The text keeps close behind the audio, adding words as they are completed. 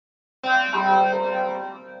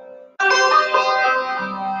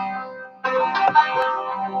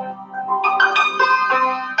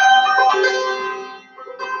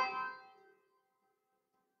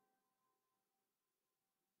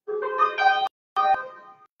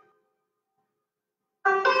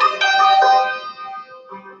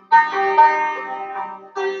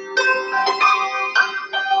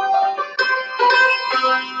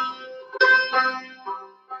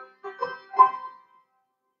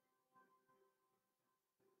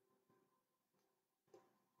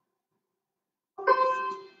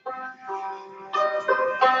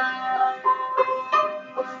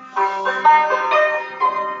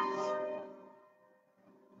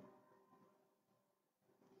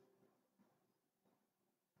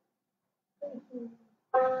Good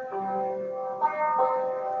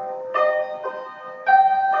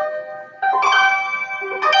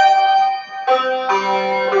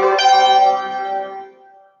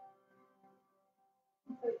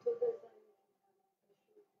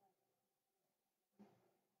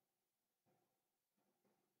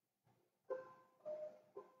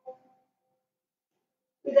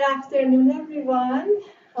afternoon, everyone.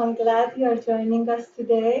 I'm glad you are joining us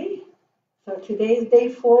today. So today is day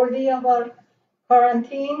 40 of our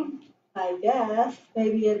quarantine, I guess,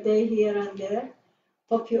 maybe a day here and there.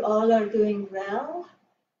 Hope you all are doing well.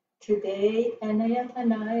 Today, Anayat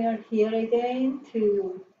and I are here again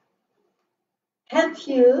to help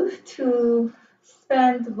you to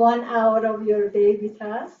spend 1 hour of your day with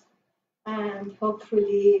us. And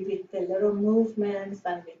hopefully, with the little movements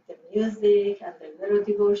and with the music and the little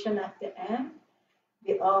devotion at the end,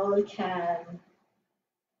 we all can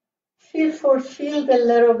feel fulfilled a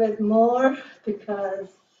little bit more because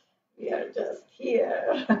we are just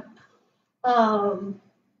here. um,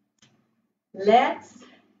 let's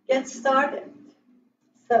get started.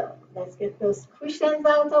 So let's get those cushions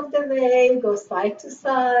out of the way, go side to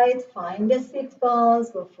side, find the sit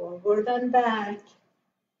bones, go forward and back.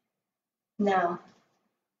 Now,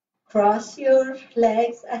 cross your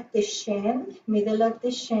legs at the shin, middle of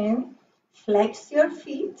the shin, flex your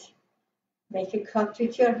feet. Make a cup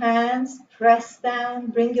with your hands, press down,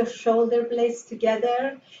 bring your shoulder blades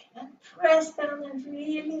together, and press down and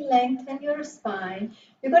really lengthen your spine.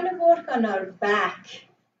 We're going to work on our back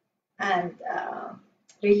and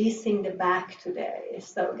releasing the back today.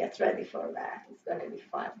 So get ready for that. It's going to be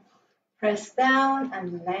fun. Press down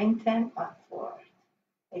and lengthen upward.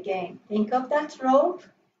 Again, think of that rope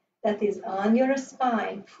that is on your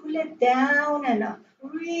spine. Pull it down and up.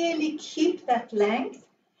 Really keep that length.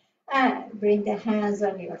 And bring the hands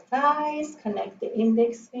on your thighs, connect the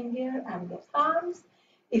index finger and the thumbs.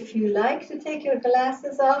 If you like to take your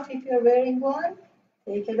glasses off, if you're wearing one,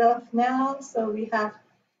 take it off now so we have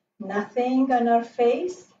nothing on our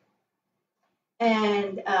face.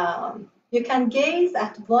 And you can gaze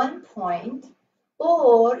at one point,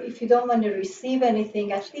 or if you don't want to receive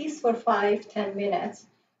anything, at least for 5-10 minutes,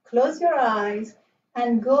 close your eyes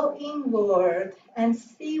and go inward and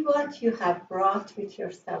see what you have brought with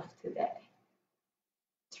yourself today.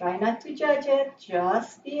 Try not to judge it,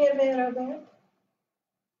 just be aware of it.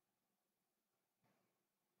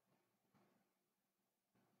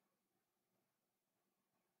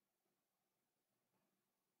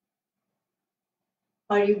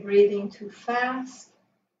 Are you breathing too fast?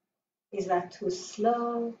 Is that too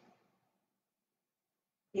slow?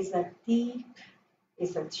 Is that deep?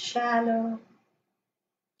 Is that shallow?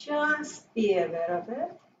 Just be aware of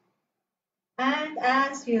it. And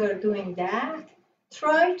as you are doing that,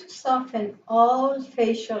 try to soften all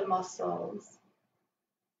facial muscles.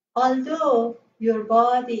 Although your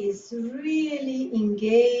body is really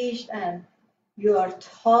engaged and you are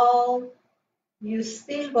tall, you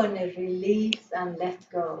still want to release and let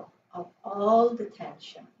go of all the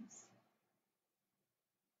tensions.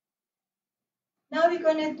 Now we're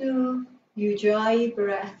going to do Ujjayi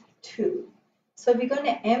breath 2. So we're going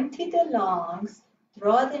to empty the lungs,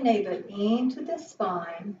 draw the navel into the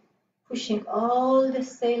spine, pushing all the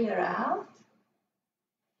cellular out.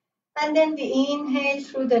 And then we inhale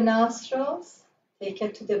through the nostrils, take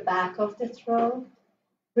it to the back of the throat,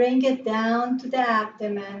 bring it down to the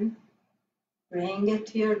abdomen, bring it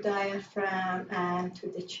to your diaphragm and to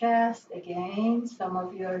the chest. Again, some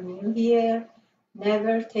of you are new here.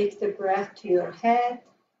 Never take the breath to your head.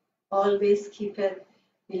 Always keep it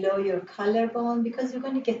below your collarbone because you're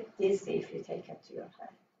going to get dizzy if you take it to your head.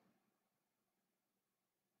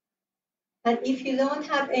 And if you don't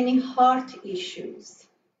have any heart issues,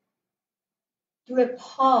 do a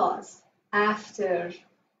pause after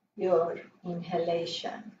your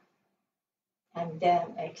inhalation and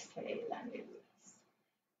then exhale and release.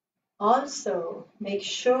 Also, make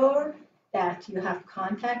sure that you have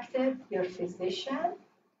contacted your physician,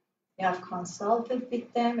 you have consulted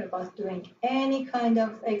with them about doing any kind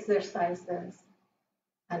of exercises,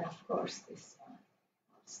 and of course this one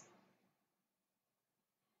also.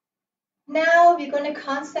 Now we're going to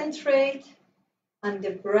concentrate on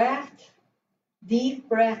the breath, deep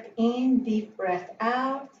breath in, deep breath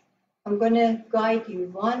out. I'm going to guide you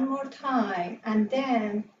one more time, and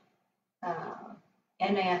then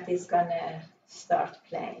Anayat is going to start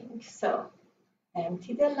playing. So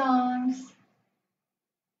empty the lungs.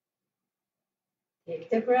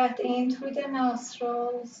 Take the breath in through the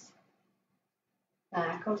nostrils,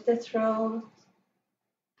 back of the throat,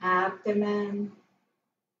 abdomen,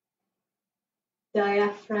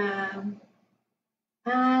 diaphragm,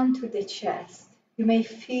 and to the chest. You may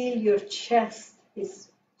feel your chest is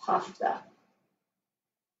puffed up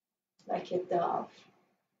like a dove.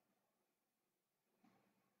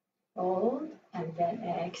 Hold and then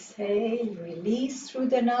exhale. Release through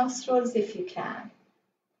the nostrils if you can.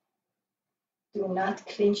 Do not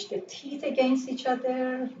clench the teeth against each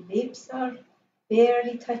other. Lips are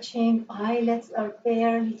barely touching. Eyelids are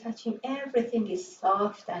barely touching. Everything is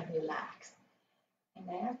soft and relaxed.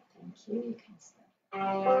 Annette, thank you. You can start.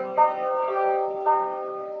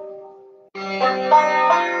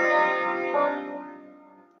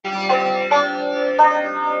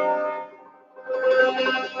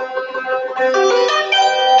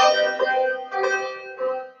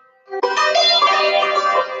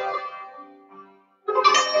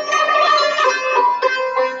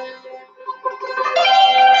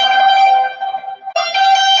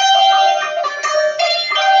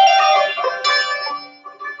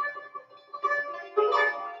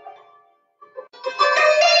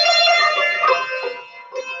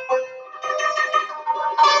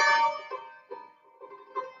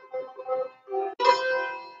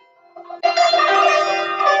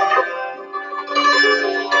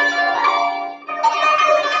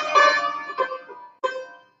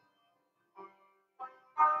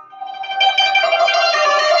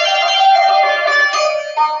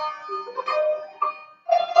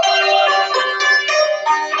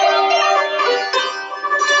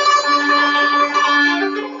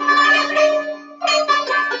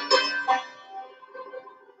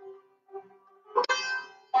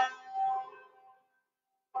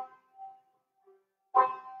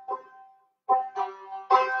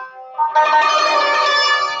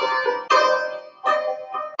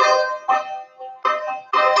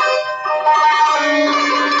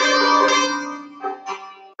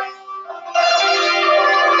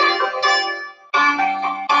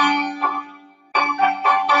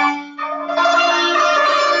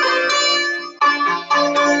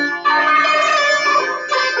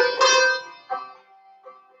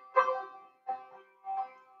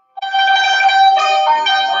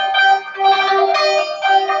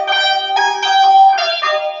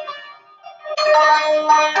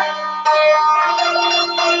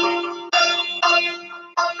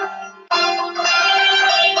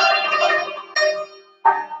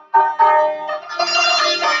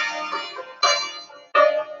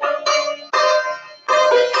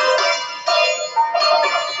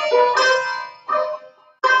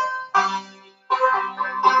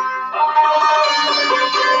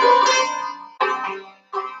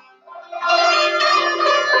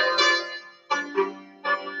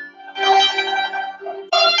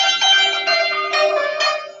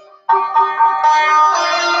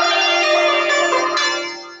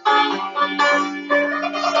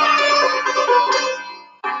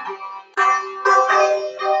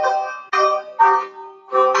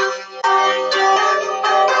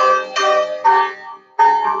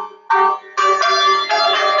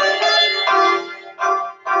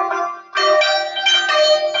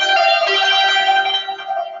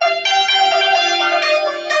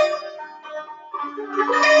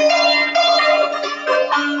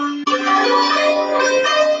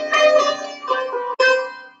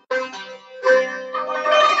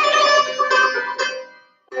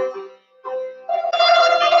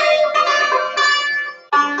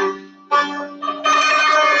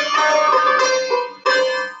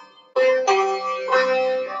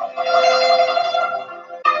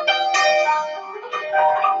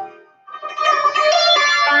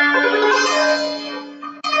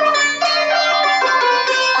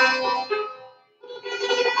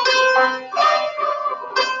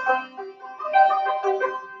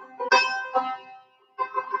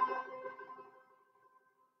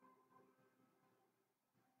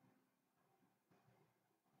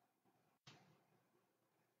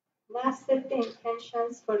 Let's set the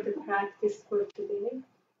intentions for the practice for today.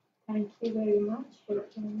 Thank you very much for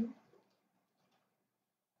joining.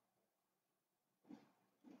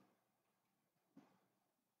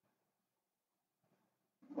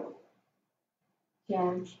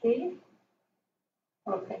 Gently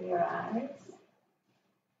open your eyes.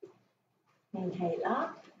 Inhale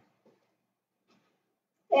up.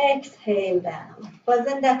 Exhale down.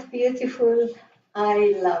 Wasn't that beautiful?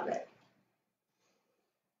 I love it.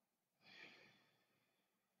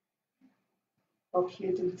 Hope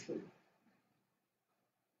you do too.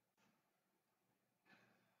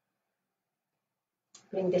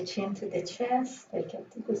 Bring the chin to the chest, take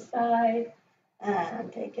it to the side,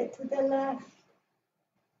 and take it to the left,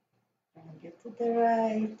 bring it to the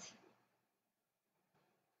right.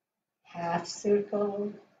 Half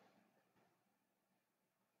circle.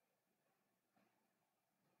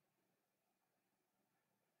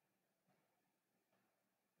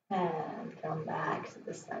 And come back to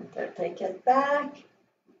the center. Take it back.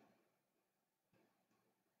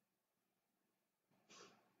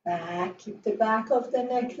 Back. Keep the back of the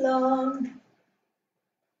neck long.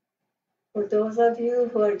 For those of you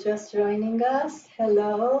who are just joining us,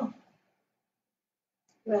 hello.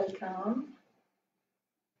 Welcome.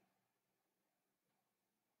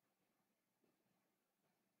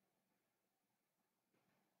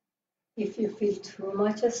 If you feel too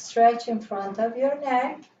much stretch in front of your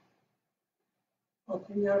neck,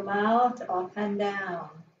 open your mouth up and down,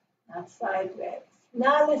 not sideways.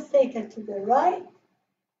 Now let's take it to the right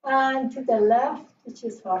and to the left, which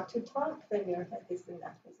is hard to talk when your head is in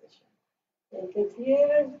that position. Take it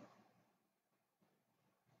here.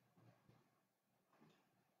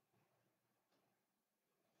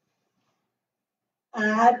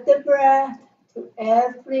 Add the breath to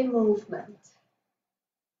every movement.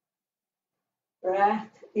 Breath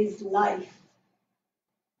is life.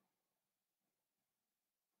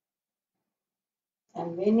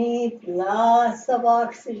 And we need lots of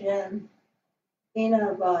oxygen in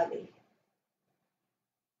our body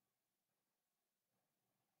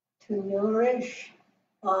to nourish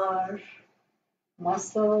our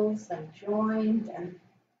muscles and joint and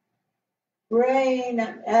brain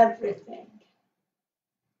and everything.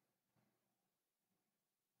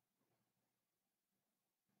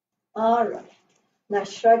 All right. Now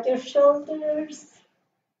shrug your shoulders,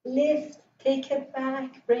 lift, take it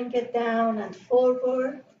back, bring it down and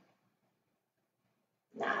forward.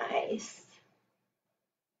 Nice.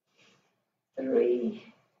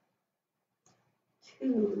 3,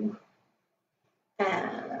 2,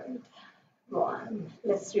 and 1.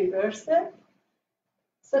 Let's reverse it.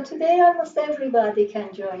 So today almost everybody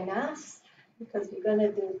can join us because we're going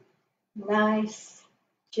to do nice,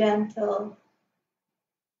 gentle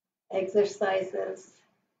exercises,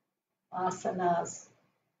 asanas,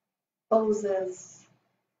 poses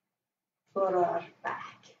for our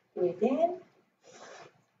back. Breathe in,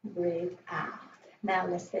 breathe out. Now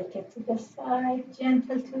let's take it to the side,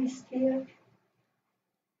 gentle twist here.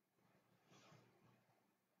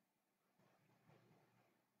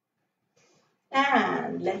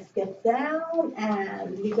 And let's get down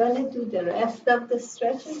and we're going to do the rest of the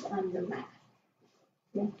stretches on the mat.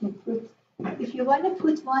 Let me put, if you want to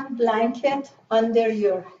put one blanket under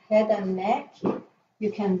your head and neck,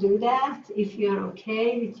 you can do that. If you're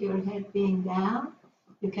okay with your head being down,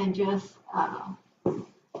 you can just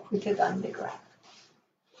put it on the ground.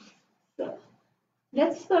 So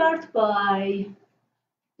let's start by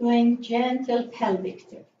doing gentle pelvic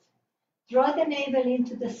tilt. Draw the navel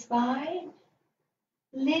into the spine.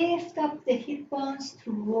 Lift up the hip bones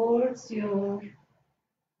towards your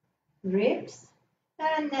ribs.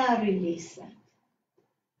 And now release it.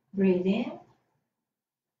 Breathe in.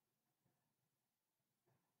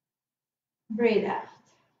 Breathe out.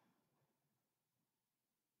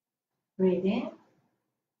 Breathe in.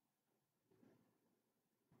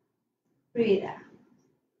 Breathe out.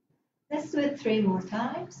 Let's do it 3 more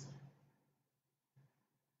times.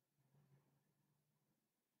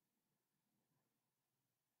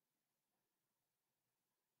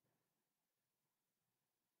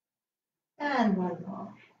 And 1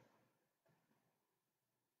 more.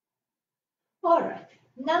 All right.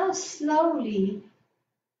 Now slowly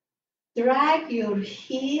drag your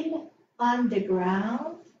heel on the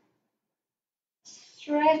ground.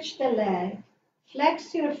 Stretch the leg.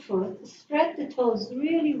 Flex your foot. Spread the toes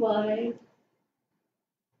really wide.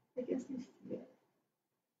 I guess this is good.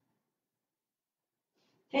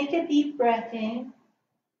 Take a deep breath in.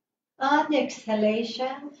 On the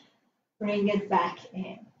exhalation, bring it back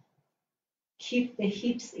in. Keep the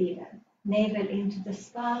hips even. Navel into the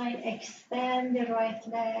spine. Extend the right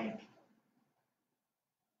leg.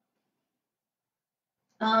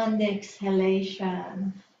 On the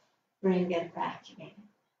exhalation, bring it back in.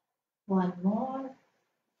 1 more.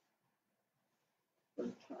 What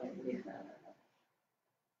time we have?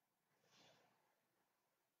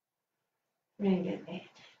 Bring it in.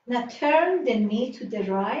 Now turn the knee to the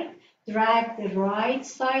right. Drag the right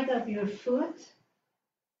side of your foot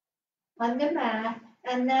on the mat.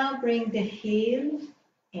 And now bring the heel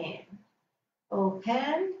in.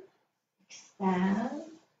 Open, extend.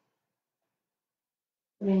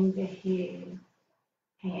 Bring the heel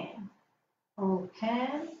in.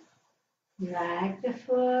 Open, drag the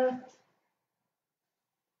foot.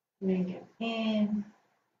 Bring it in.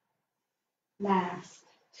 Last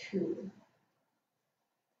 2.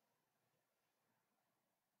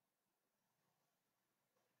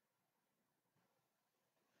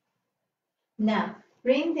 Now,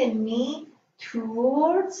 bring the knee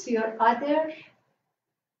towards your other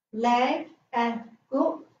leg and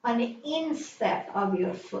go on the instep of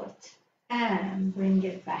your foot and bring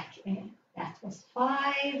it back in. That was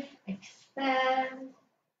 5, extend,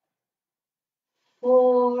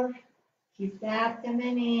 4, keep the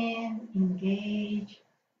abdomen in, engage,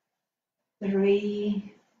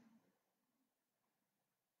 3,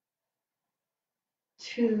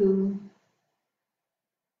 2,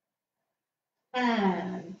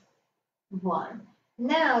 and 1.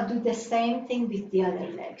 Now do the same thing with the other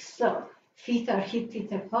leg. So feet are hip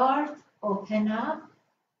width apart, open up,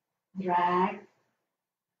 drag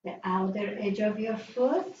the outer edge of your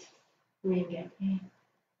foot, bring it in,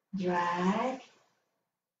 drag,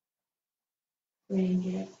 bring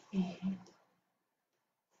it in.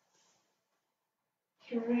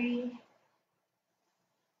 3,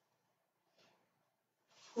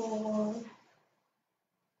 4,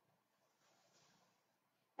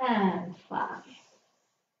 and 5.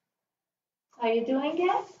 Are you doing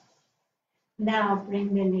it? Now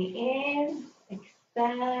bring the knee in,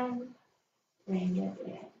 extend, bring it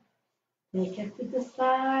in. Take it to the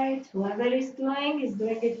side. Whoever is doing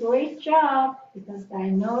a great job because I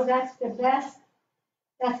know that's the best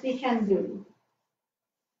that we can do.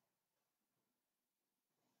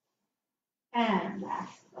 And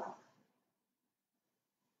last one.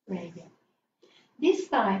 Bring it. This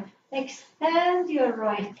time, extend your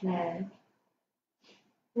right leg.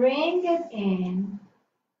 Bring it in.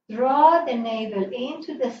 Draw the navel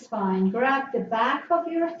into the spine. Grab the back of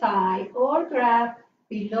your thigh or grab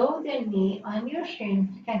below the knee on your shin.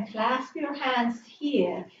 You can clasp your hands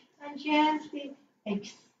here and gently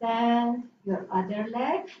extend your other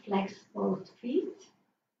leg. Flex both feet.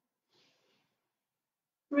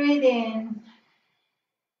 Breathe in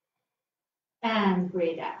and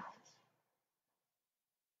breathe out.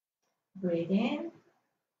 Breathe in.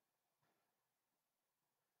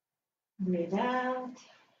 Breathe out.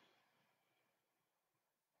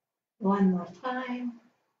 One more time.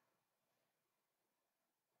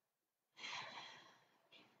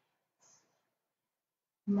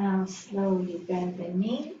 Now slowly bend the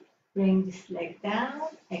knee, bring this leg down,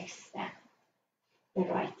 extend the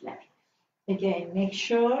right leg. Again, make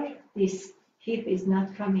sure this hip is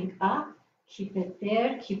not coming up. Keep it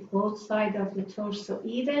there, keep both sides of the torso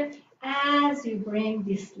even as you bring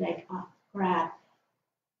this leg up. Grab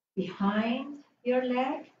behind your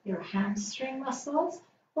leg, your hamstring muscles,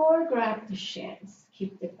 or grab the shins.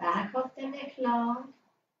 Keep the back of the neck long.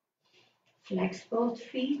 Flex both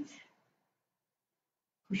feet.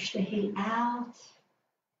 Push the heel out.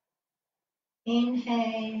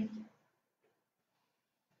 Inhale.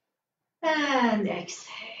 And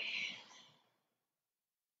exhale.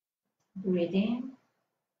 Breathe in.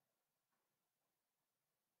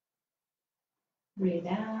 Breathe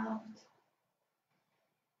out.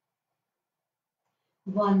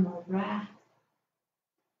 One more breath.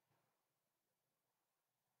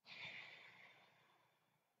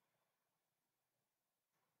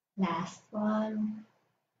 Last one.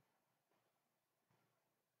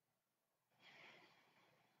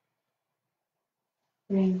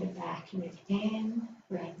 Bring the back leg in.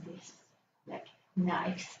 Bring this leg. Now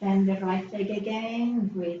extend the right leg again.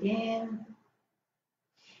 Breathe in.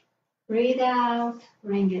 Breathe out.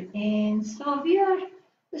 Bring it in. So we are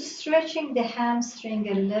stretching the hamstring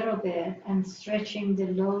a little bit and stretching the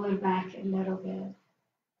lower back a little bit.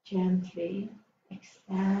 Gently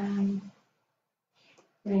extend.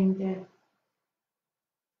 Bring the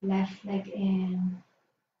left leg in.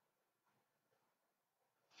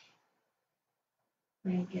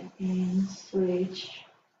 Bring it in. Switch.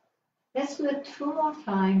 Let's do it 2 more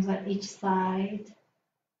times on each side.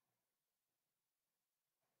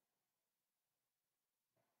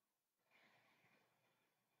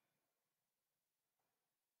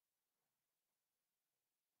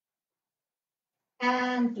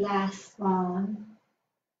 And last one.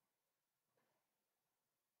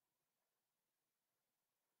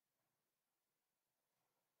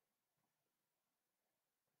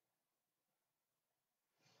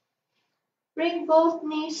 Bring both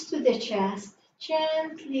knees to the chest.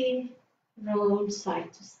 Gently roll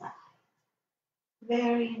side to side.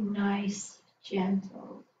 Very nice,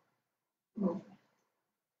 gentle movement.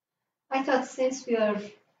 I thought since we are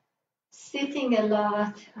sitting a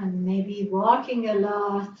lot and maybe walking a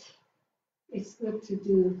lot, it's good to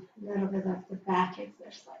do a little bit of the back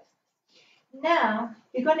exercise. Now,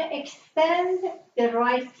 we're going to extend the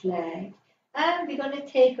right leg and we're going to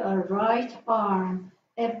take our right arm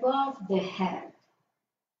above the head,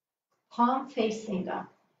 palm facing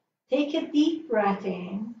up. Take a deep breath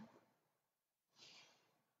in.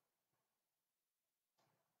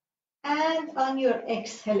 And on your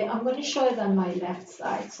exhale, I'm going to show it on my left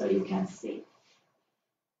side so you can see.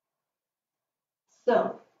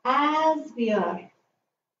 So as we are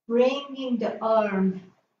bringing the arm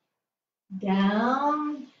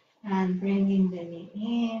down and bringing the knee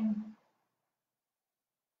in,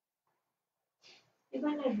 you're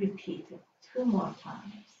going to repeat it 2 more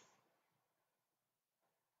times.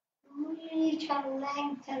 Reach and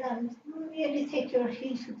lengthen and really take your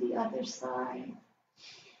heel to the other side.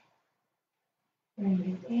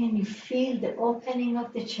 Bring it in. You feel the opening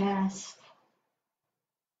of the chest.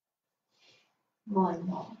 1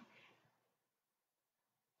 more.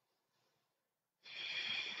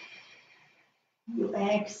 You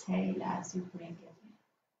exhale as you bring it in.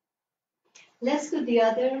 Let's do the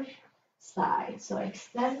other side. So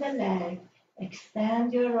extend the leg,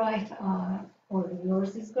 extend your right arm, or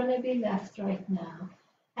yours is going to be left right now,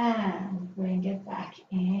 and bring it back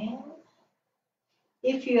in.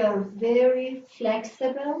 If you are very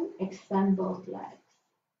flexible, extend both legs.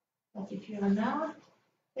 But if you're not,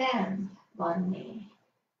 bend one knee.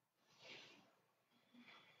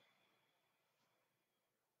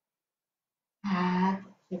 Add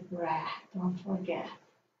the breath, don't forget.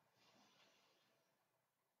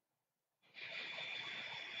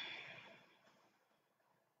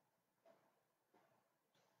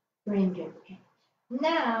 Bring it in.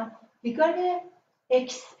 Now, we're going to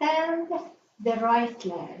extend the right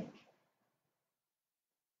leg.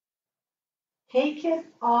 Take it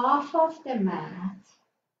off of the mat.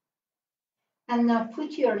 And now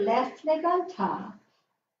put your left leg on top.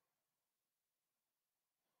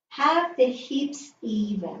 Have the hips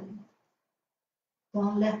even.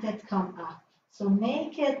 Don't let it come up. So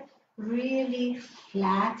make it really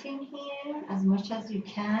flat in here as much as you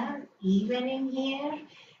can, even in here.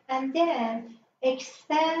 And then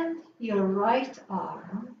extend your right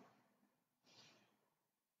arm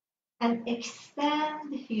and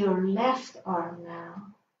extend your left arm now.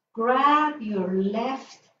 Grab your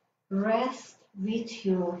left wrist with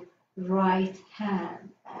your right hand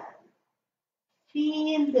and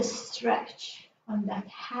feel the stretch on that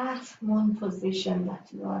half moon position that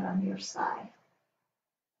you are on your side.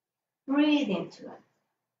 Breathe into it.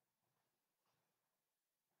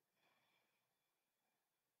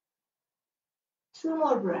 Two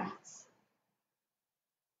more breaths.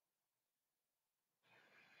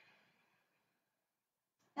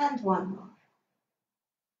 And one more.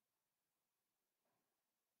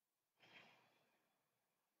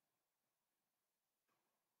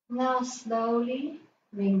 Now slowly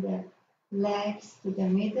bring the legs to the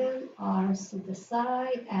middle, arms to the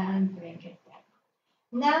side, and bring it down.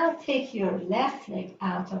 Now take your left leg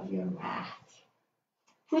out of your mat.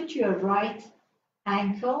 Put your right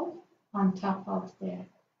ankle on top of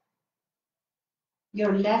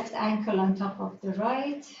your left ankle on top of the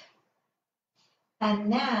right. And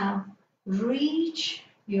now reach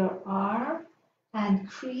your arm and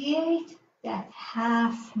create that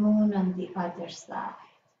half moon on the other side.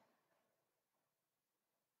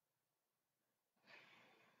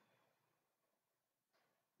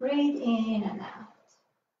 Breathe in and out.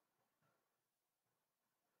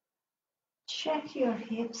 Check your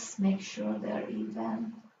hips, make sure they're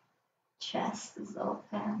even. Chest is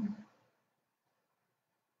open.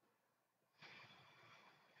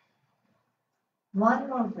 One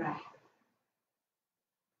more breath.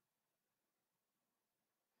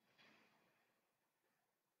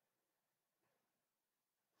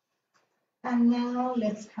 And now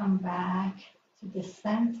let's come back to the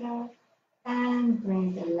center and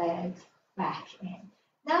bring the legs back in.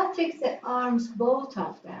 Now take the arms, both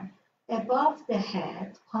of them, above the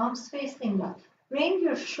head, palms facing up. Bring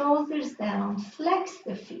your shoulders down, flex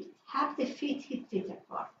the feet, have the feet hip-width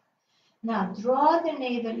apart. Now draw the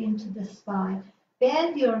navel into the spine,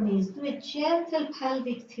 bend your knees, do a gentle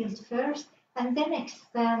pelvic tilt first, and then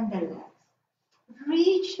expand the legs.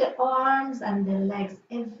 Reach the arms and the legs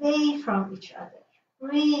away from each other.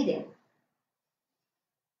 Breathe in.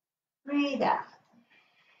 Breathe out.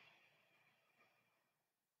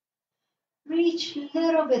 Reach a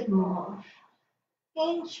little bit more,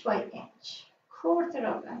 inch by inch, quarter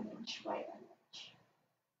of an inch by an inch.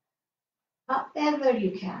 However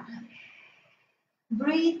you can.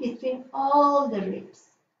 Breathe between all the ribs.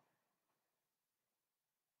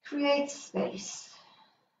 Create space.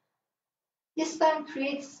 This time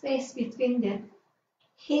create space between the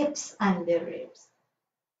hips and the ribs,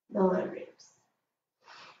 lower ribs.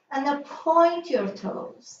 And now point your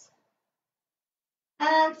toes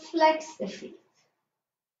and flex the feet.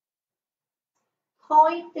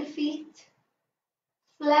 Point the feet,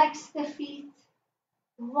 flex the feet.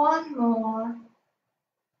 One more.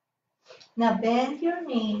 Now bend your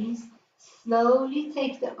knees, slowly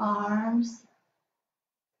take the arms,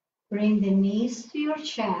 bring the knees to your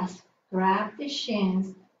chest, grab the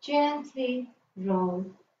shins, gently roll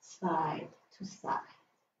side to side.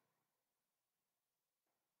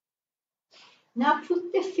 Now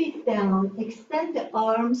put the feet down, extend the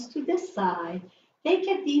arms to the side, take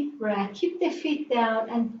a deep breath, keep the feet down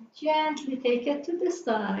and gently take it to the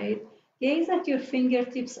side. Gaze at your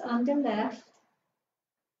fingertips on the left.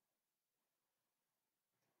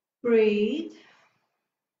 Breathe.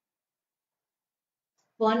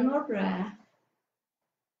 One more breath.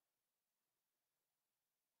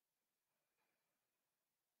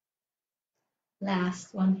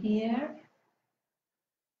 Last one here.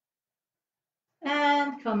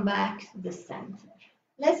 And come back to the center.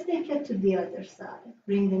 Let's take it to the other side.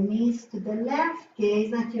 Bring the knees to the left,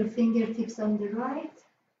 gaze at your fingertips on the right.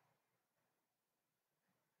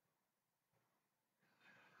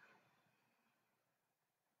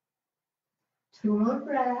 Two more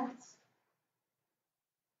breaths.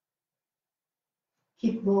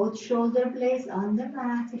 Keep both shoulder blades on the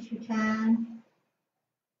mat if you can.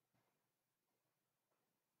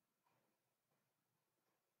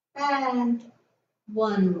 And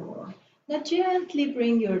one more. Now gently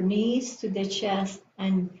bring your knees to the chest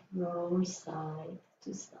and roll side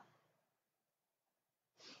to side.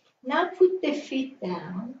 Now put the feet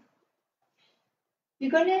down. We're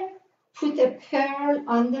going to put a pearl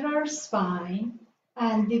under our spine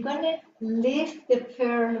and we're going to lift the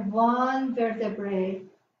pearl one vertebrae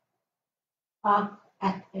up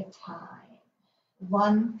at a time.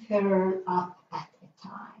 One pearl up at a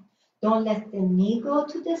time. Don't let the knee go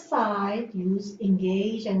to the side.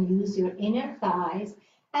 Engage and use your inner thighs.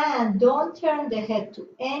 And don't turn the head to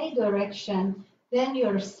any direction when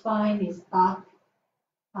your spine is up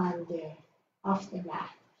under off the mat.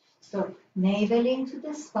 So navel into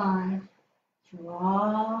the spine,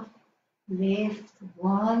 draw, lift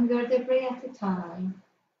one vertebrae at a time,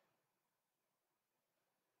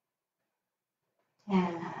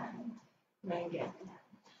 and bring it down.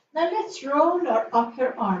 Now let's roll our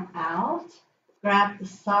upper arm out, grab the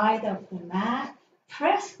side of the mat,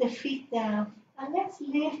 press the feet down, and let's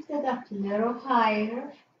lift it up a little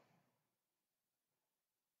higher.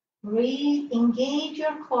 Breathe, engage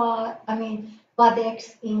your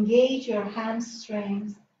buttocks, engage your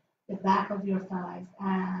hamstrings, the back of your thighs,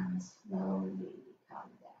 and slowly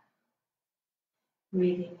come down.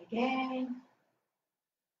 Breathing again.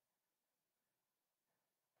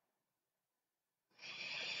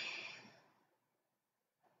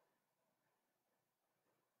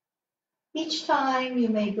 Each time you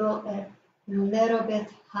may go a little bit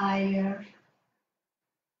higher.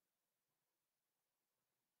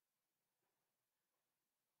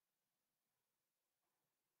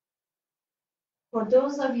 For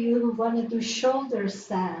those of you who want to do shoulder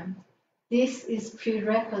stand, this is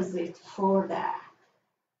prerequisite for that.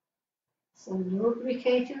 So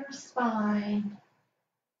lubricate your spine.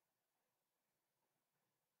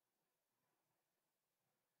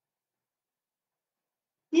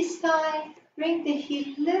 This time, bring the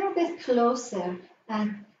heel a little bit closer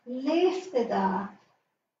and lift it up.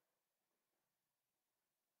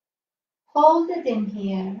 Hold it in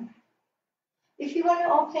here. If you want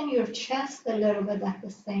to open your chest a little bit at the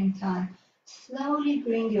same time, slowly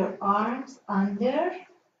bring your arms under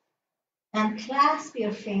and clasp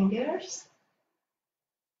your fingers.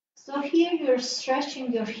 So here you're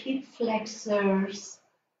stretching your hip flexors,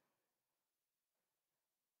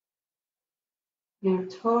 your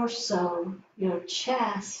torso, your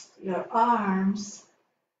chest, your arms,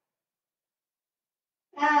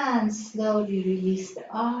 and slowly release the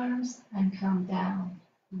arms and come down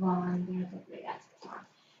one vertebrae at a time.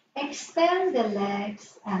 Extend the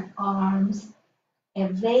legs and arms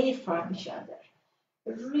away from each other.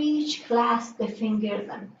 Reach, clasp the fingers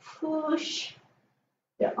and push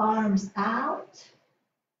the arms out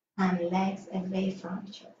and legs away from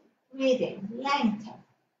each other. Breathing, lengthen.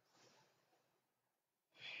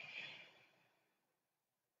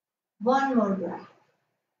 One more breath.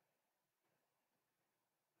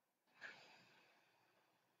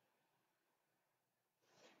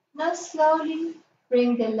 Now slowly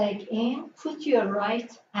bring the leg in, put your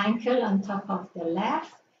right ankle on top of the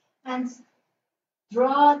left and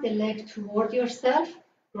draw the leg toward yourself.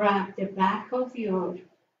 Grab the back of your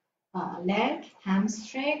leg,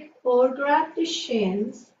 hamstring, or grab the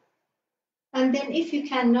shins. And then if you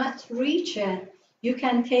cannot reach it, you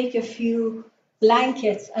can take a few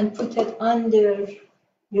blankets and put it under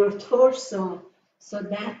your torso. So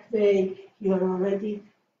that way you're already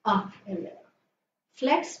up a little.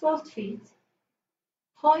 Flex both feet.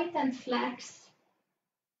 Point and flex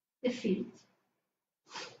the feet.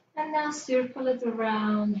 And now circle it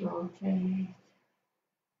around, rotate.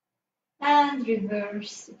 and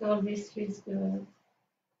reverse. It always feels good.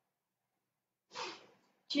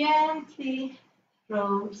 Gently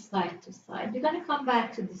roll side to side. We're going to come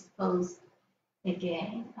back to this pose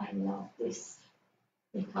again. I love this.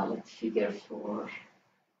 We call it figure four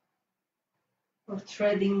or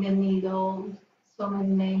threading the needle. So many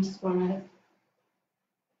names for it.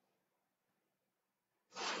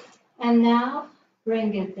 And now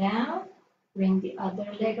bring it down. Bring the other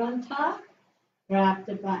leg on top. Grab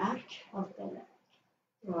the back of the leg.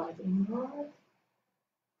 Right inward.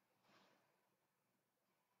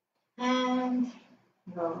 And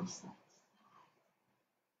roll side.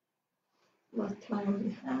 What time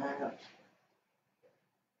we have?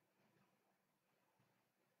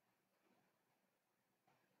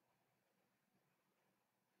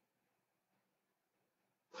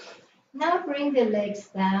 Now bring the legs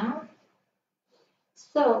down.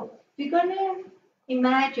 So we're going to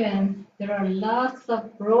imagine there are lots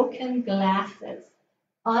of broken glasses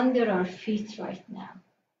under our feet right now.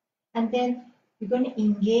 And then we're going to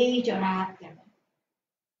engage our abdomen.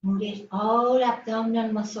 Engage all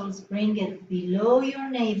abdominal muscles, bring it below your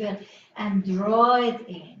navel and draw it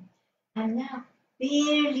in. And now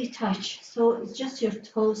barely touch. So it's just your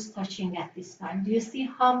toes touching at this time. Do you see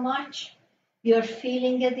how much you're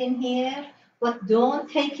feeling it in here? But don't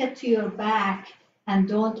take it to your back and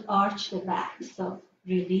don't arch the back. So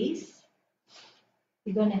release.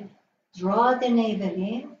 You're going to draw the navel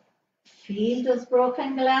in. Feel those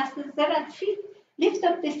broken glasses there and lift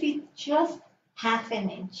up the feet just half an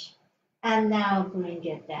inch. And now bring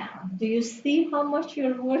it down. Do you see how much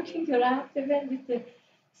you're working your abdomen with the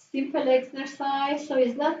simple exercise? So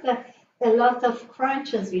it's not that a lot of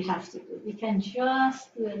crunches we have to do. We can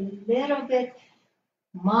just do a little bit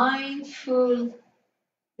mindful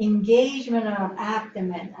engagement of our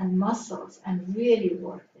abdomen and muscles and really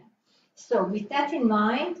work them. So with that in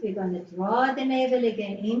mind, we're going to draw the navel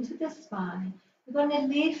again into the spine. We're going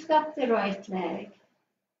to lift up the right leg,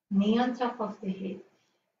 knee on top of the hip,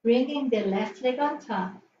 bringing the left leg on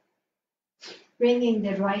top, bringing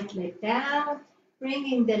the right leg down,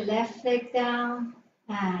 bringing the left leg down,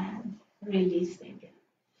 and releasing it.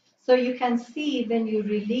 So you can see when you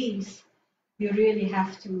release, you really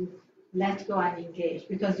have to let go and engage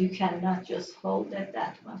because you cannot just hold it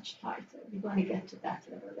that much tighter. We're going to get to that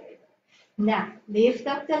level later. Now, lift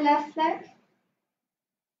up the left leg,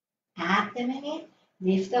 abdomen in,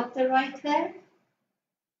 lift up the right leg,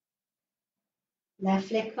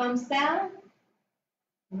 left leg comes down,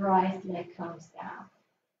 right leg comes down,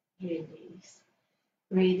 release.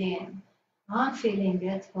 Breathe in. I'm feeling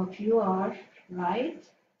it. Hope you are. Right,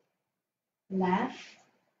 left,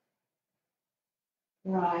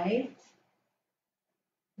 right,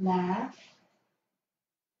 left,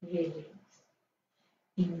 release.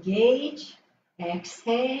 Engage,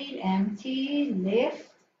 exhale, empty, lift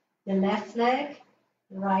the left leg,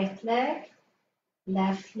 right leg,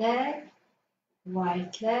 left leg,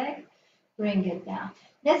 right leg, bring it down.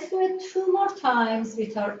 Let's do it 2 more times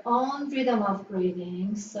with our own rhythm of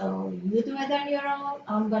breathing. So you do it on your own,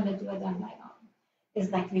 I'm going to do it on my own.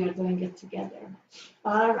 It's like we are doing it together.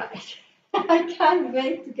 All right. I can't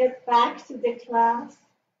wait to get back to the class.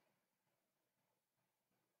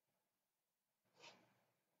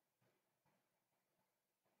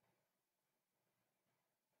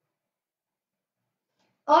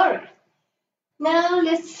 All right. Now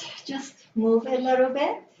let's just move a little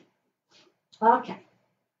bit. Okay.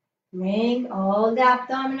 Bring all the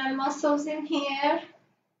abdominal muscles in here.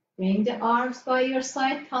 Bring the arms by your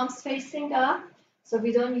side, palms facing up. So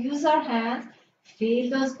we don't use our hands. Feel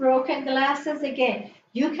those broken glasses again.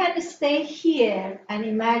 You can stay here and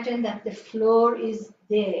imagine that the floor is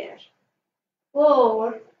there.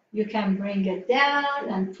 Or you can bring it down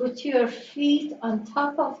and put your feet on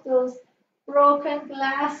top of those broken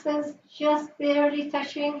glasses, just barely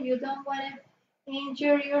touching. You don't want to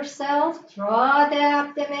injure yourself. Draw the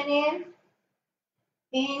abdomen in.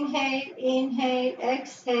 Inhale, inhale,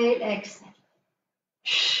 exhale, exhale.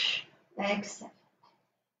 Exhale.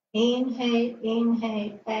 Inhale,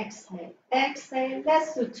 inhale, exhale, exhale.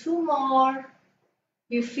 Let's do 2 more.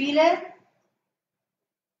 You feel it?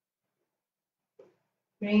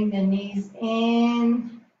 Bring the knees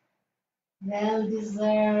in. Well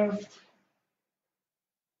deserved.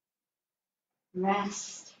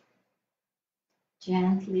 Rest.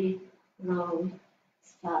 Gently roll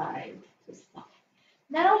side to side.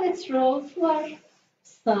 Now let's roll to our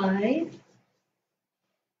side.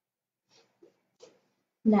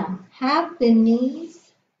 Now have the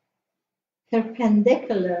knees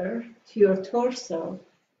perpendicular to your torso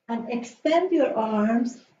and extend your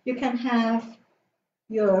arms. You can have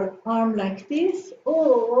your arm like this,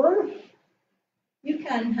 or You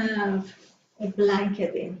can have a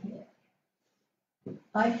blanket in here.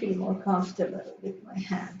 I feel more comfortable with my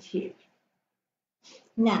hand here.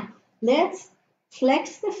 Now, let's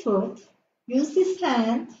flex the foot. Use this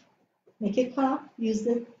hand, make a cup, use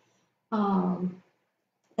it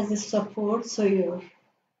as a support so your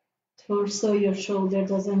torso, your shoulder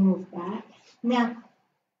doesn't move back. Now,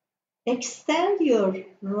 extend your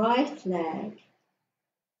right leg,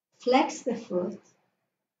 flex the foot,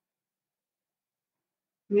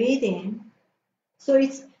 breathe in. So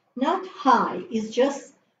it's not high, it's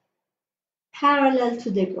just parallel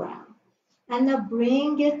to the ground. And now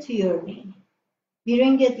bring it to your knee.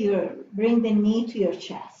 Bring the knee to your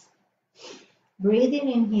chest. Breathe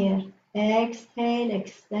in here. Exhale,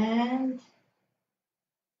 extend.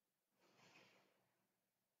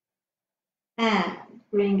 And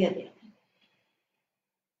bring it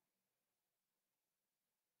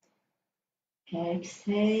in.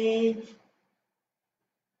 Exhale.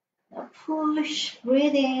 Now push,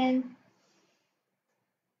 breathe in.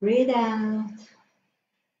 Breathe out.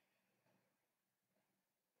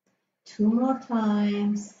 2 more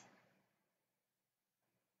times.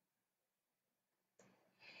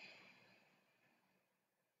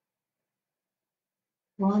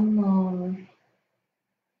 One more.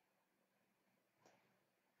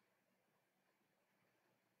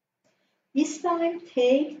 This time,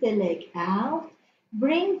 take the leg out.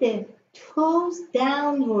 Bring the toes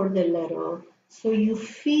downward a little so you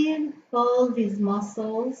feel all these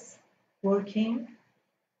muscles working.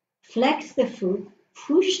 Flex the foot,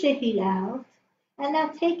 push the heel out, and now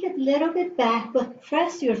take it a little bit back, but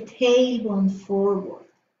press your tailbone forward.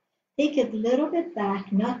 Take it a little bit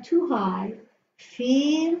back, not too high.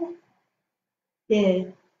 Feel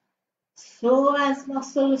the psoas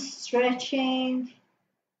muscle stretching,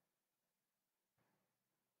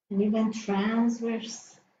 and even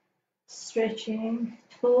transverse stretching.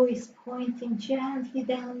 Toe is pointing gently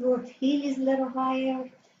downward, heel is a little higher.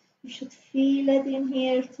 You should feel it in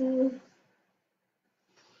here too.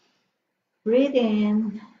 Breathe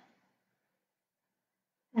in,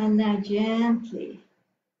 and now gently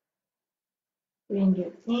bring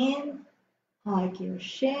it in, hug your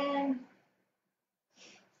shin,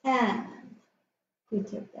 and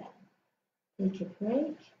put it down. Take a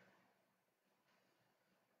break.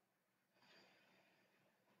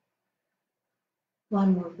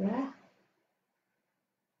 One more breath.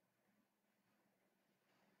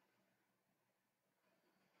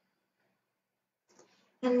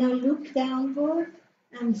 And now look downward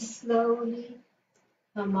and slowly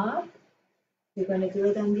come up. You're going to do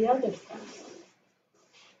it on the other side.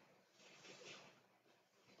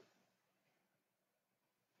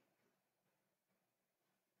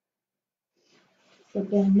 So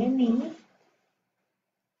bend the knee,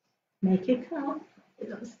 make a cup. I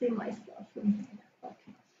don't see myself in here.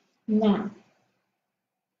 Okay. Now,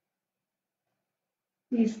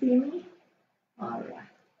 you see me? All right.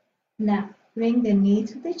 Now, bring the knee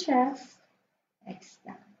to the chest,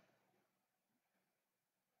 extend.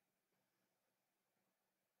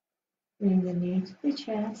 Bring the knee to the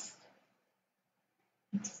chest,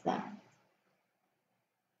 extend.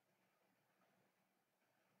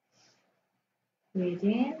 Breathe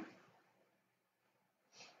in,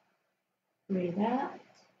 breathe out.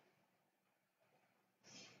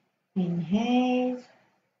 Inhale,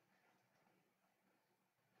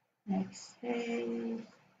 exhale,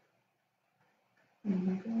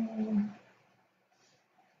 breathe in.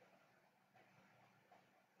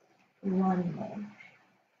 One more.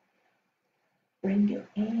 Bring it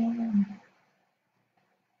in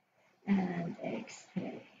and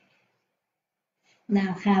exhale.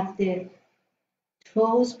 Now have the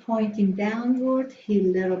toes pointing downward, heel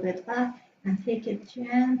a little bit up, and take it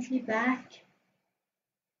gently back.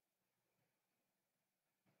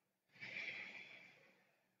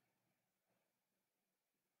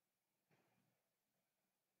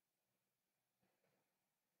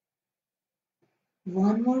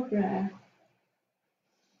 One more breath.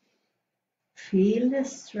 Feel the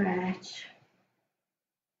stretch.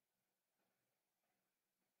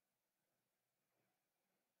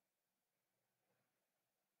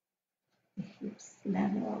 The hips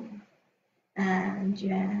level and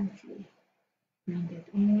gently bring it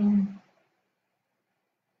in.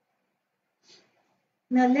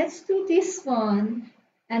 Now let's do this one,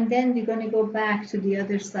 and then we're going to go back to the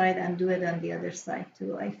other side and do it on the other side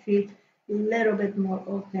too. I feel a little bit more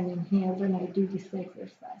open in here when I do this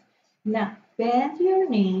exercise. Now bend your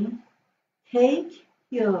knee, take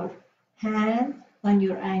your hand on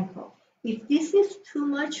your ankle. If this is too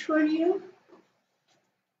much for you,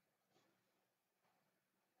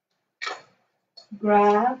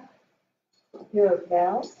 grab your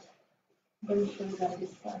belt. I'm going to show you on this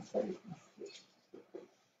side so you can see.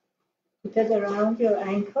 Put it around your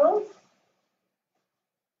ankles.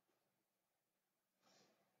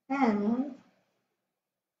 And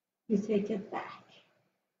you take it back.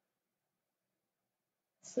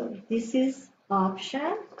 So this is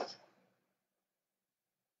option.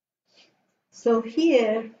 So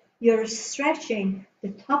here you're stretching the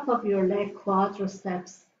top of your leg,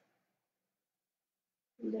 quadriceps,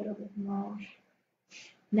 a little bit more.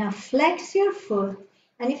 Now flex your foot,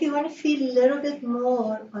 and if you want to feel a little bit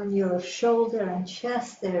more on your shoulder and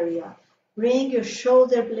chest area, bring your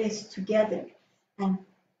shoulder blades together and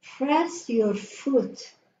press your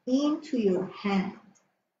foot into your hand.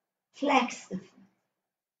 Flex the foot.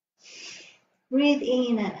 Breathe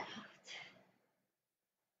in and out.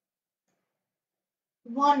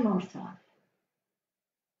 One more time.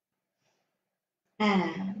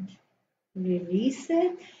 And release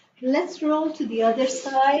it. Let's roll to the other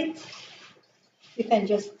side. You can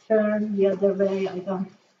just turn the other way.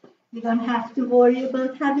 You don't have to worry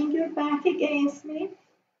about having your back against me.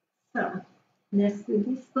 So let's do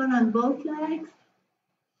this one on both legs.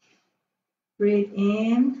 Breathe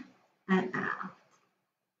in and out.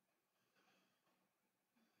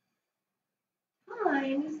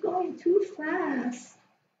 Time is going too fast.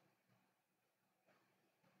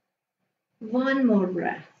 One more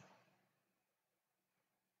breath.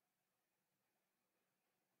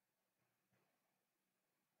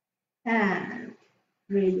 And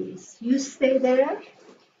release. You stay there.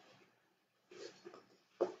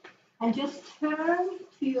 And just turn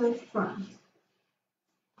to your front.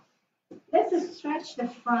 Let's stretch the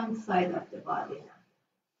front side of the body now.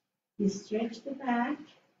 You stretch the back.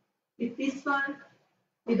 With this one,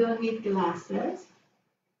 you don't need glasses.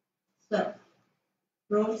 So,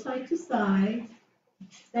 roll side to side.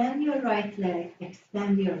 Extend your right leg.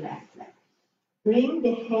 Extend your left leg. Bring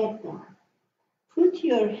the head down. Put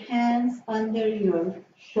your hands under your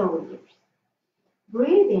shoulders.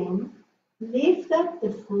 Breathe in. Lift up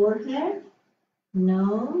the forehead,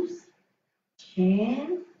 nose,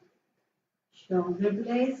 chin. Shoulder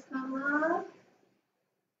blades come up.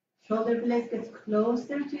 Shoulder blades get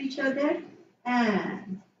closer to each other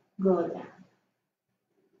and go down.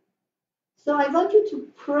 So I want you to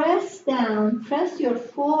press down, press your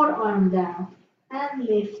forearm down and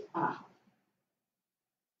lift up.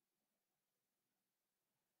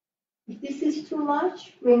 If this is too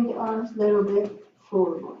much, bring the arms a little bit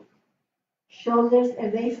forward. Shoulders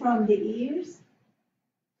away from the ears.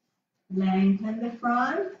 Lengthen the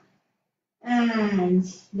front and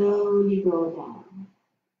slowly go down.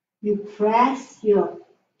 You press your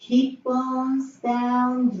hip bones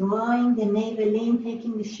down, drawing the navel in,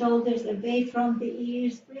 taking the shoulders away from the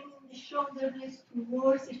ears, bringing the shoulder blades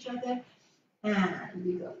towards each other, and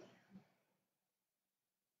we go.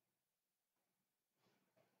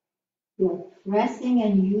 You're pressing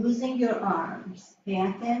and using your arms. Pay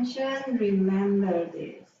attention, remember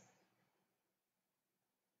this.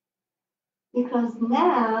 Because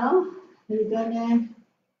now we're gonna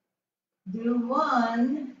do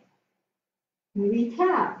one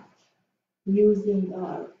without using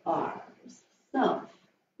our arms. So,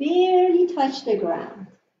 barely touch the ground.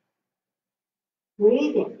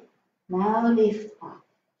 Breathe in. Now lift up.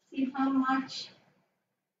 See how much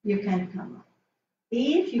you can come up.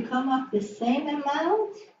 If you come up the same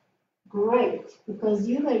amount, great, because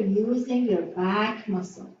you are using your back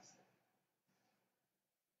muscles.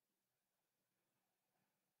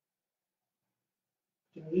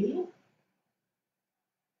 3,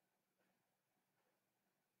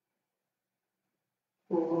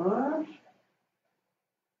 4,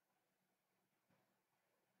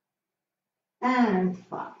 and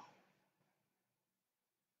 5.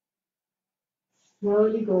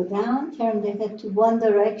 Slowly go down, turn the head to one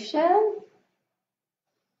direction.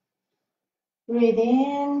 Breathe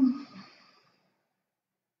in,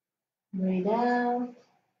 breathe out.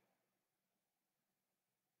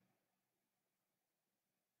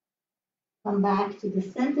 Come back to the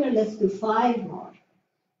center. Let's do 5 more.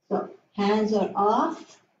 So hands are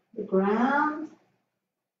off the ground.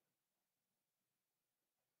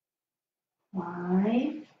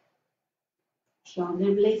 5.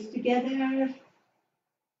 Shoulder blades together.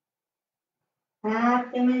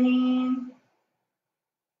 Abdomen in.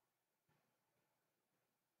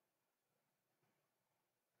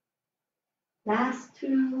 Last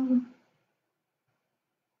 2.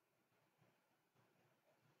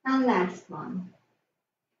 And last one.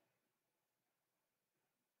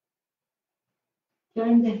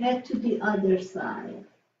 Turn the head to the other side.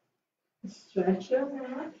 Stretch your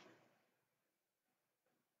neck.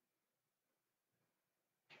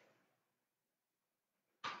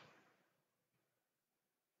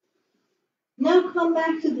 come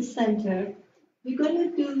back to the center. We're going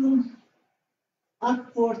to do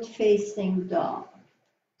upward facing dog.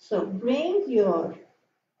 So bring your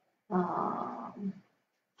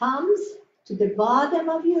thumbs to the bottom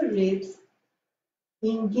of your ribs.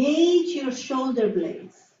 Engage your shoulder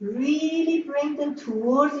blades. Really bring them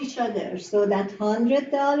towards each other so that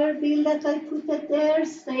 $100 bill that I put it there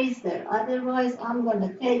stays there. Otherwise, I'm going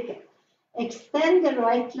to take it. Extend the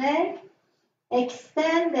right leg.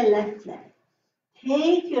 Extend the left leg.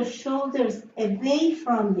 Take your shoulders away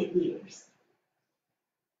from the ears.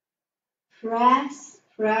 Press,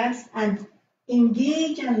 press, and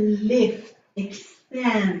engage and lift.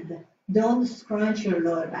 Extend. Don't scrunch your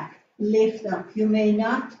lower back. Lift up. You may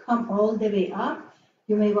not come all the way up.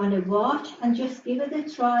 You may want to watch and just give it a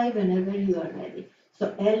try whenever you are ready.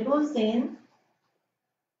 So elbows in,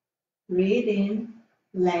 breathe in,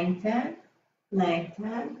 lengthen,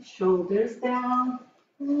 lengthen, shoulders down,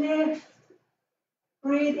 lift,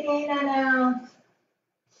 breathe in and out,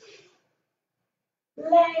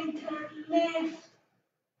 lengthen, lift,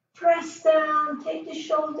 press down, take the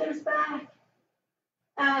shoulders back,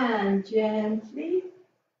 and gently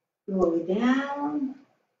go down.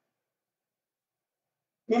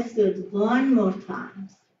 Let's do it one more time.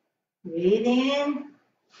 Breathe in,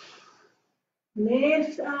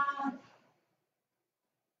 lift up,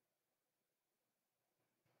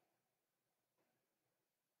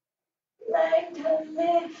 lengthen,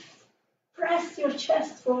 lift, press your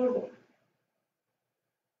chest forward.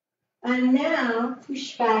 And now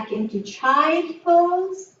push back into child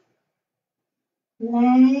pose.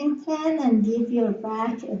 Lengthen and give your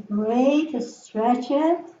back a break, stretch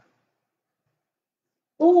it.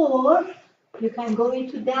 Or you can go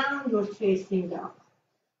into downward facing dog.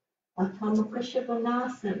 Utthana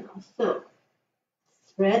Konasana. So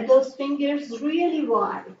spread those fingers really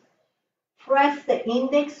wide. Press the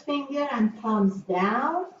index finger and thumbs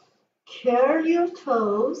down. Curl your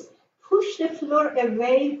toes. Push the floor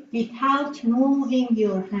away without moving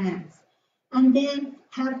your hands. And then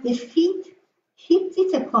have the feet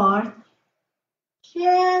hip-width apart.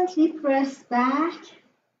 Gently press back.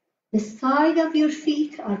 The side of your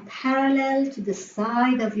feet are parallel to the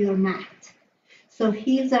side of your mat. So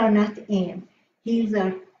heels are not in. Heels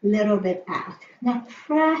are a little bit out. Now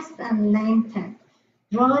press and lengthen.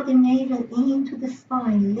 Draw the navel into the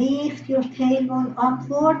spine. Lift your tailbone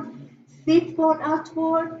upward. Sit bone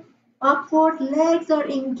outward. Upward. Legs are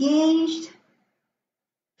engaged.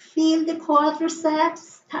 Feel the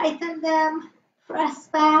quadriceps. Tighten them. Press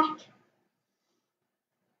back.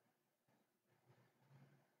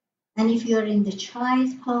 And if you're in the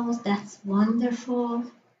child's pose, that's wonderful.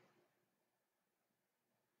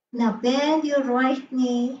 Now bend your right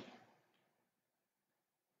knee.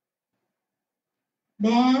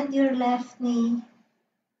 Bend your left knee.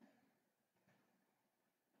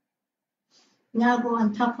 Now go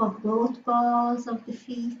on top of both balls of the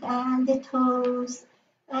feet and the toes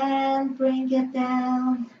and bring it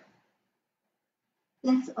down.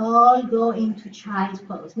 Let's all go into child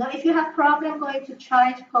pose. Now, if you have problem going to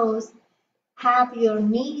child pose, have your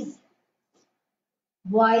knees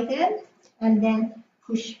widen and then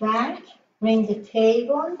push back, bring the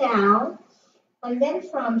tailbone down, and then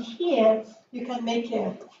from here, you can make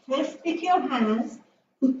a fist with your hands,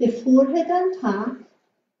 put the forehead on top,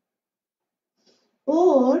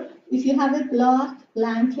 or if you have a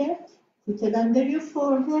blanket, put it under your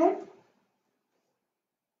forehead.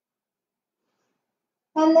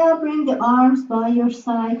 And now bring the arms by your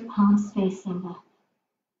side, palms facing up.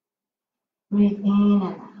 Breathe in and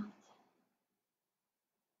out.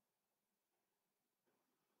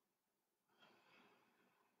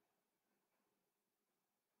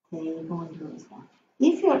 Tailbone goes down.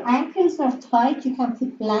 If your ankles are tight, you can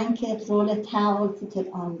put blanket, roll a towel, put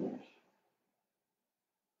it under.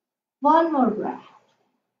 One more breath.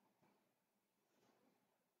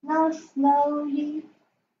 Now slowly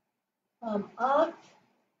come up.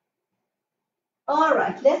 All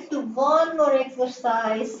right, let's do one more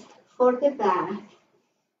exercise for the back.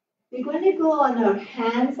 We're going to go on our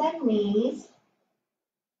hands and knees.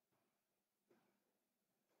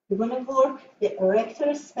 We're going to work the erector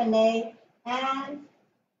spinae and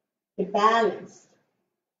the balance.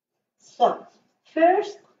 So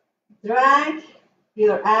first, drag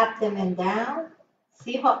your abdomen down.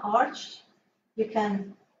 See how arched? You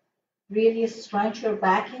can really scrunch your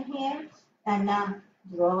back in here. And now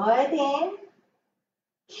draw it in.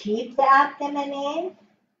 Keep the abdomen in.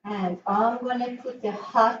 And I'm going to put the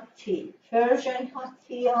hot tea, Persian hot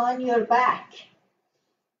tea on your back.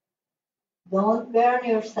 Don't burn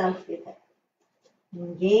yourself with it.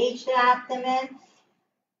 Engage the abdomen.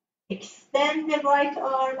 Extend the right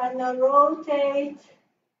arm and now rotate.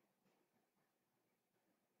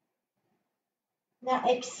 Now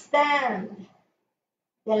extend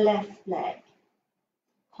the left leg.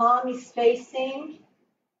 Palm is facing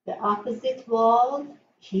the opposite wall.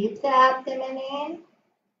 Keep the abdomen in.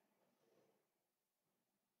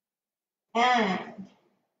 And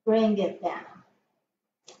bring it down.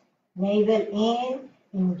 Navel in,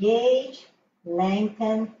 engage,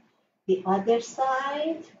 lengthen the other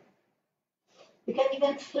side. You can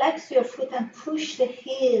even flex your foot and push the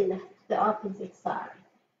heel to the opposite side.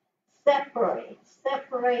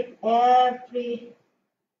 Separate every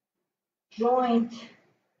joint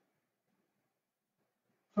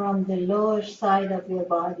from the lower side of your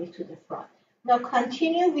body to the front. Now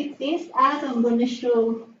continue with this as I'm going to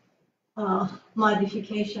show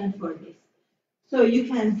modification for this. So you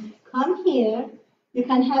can come here, you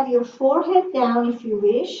can have your forehead down if you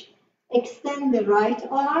wish, extend the right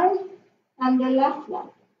arm and the left leg.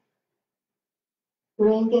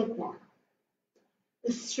 Bring it down.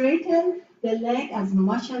 Straighten the leg as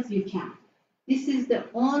much as you can. This is the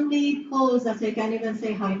only pose that you can even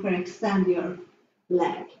say hyperextend your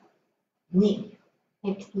leg. Knee.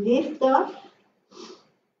 Lift up.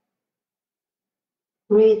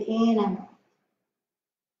 Breathe in and out.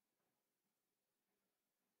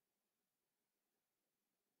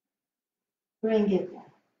 Bring it down.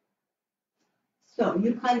 So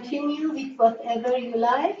you continue with whatever you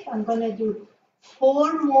like. I'm going to do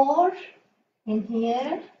 4 more in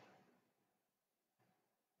here.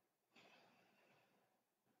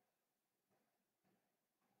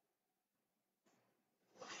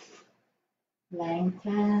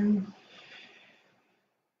 Lengthen.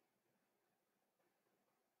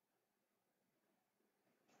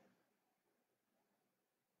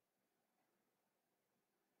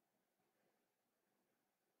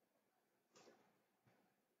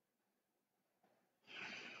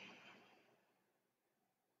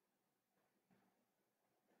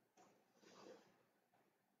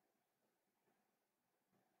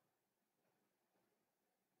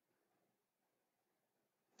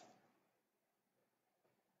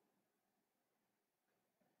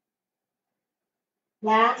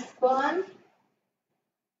 Last one.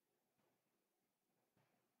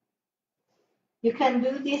 You can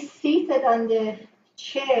do this seated on the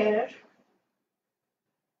chair.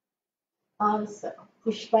 Also,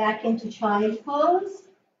 push back into child pose.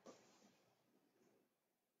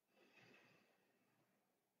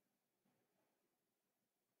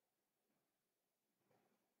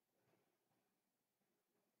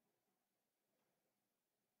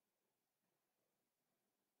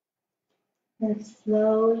 And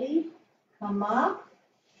slowly come up.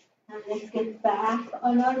 And let's get back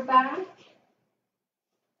on our back.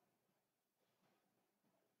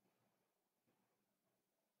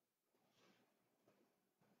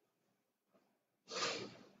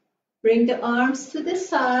 Bring the arms to the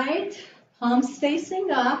side, palms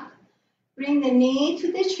facing up. Bring the knee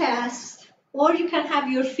to the chest, or you can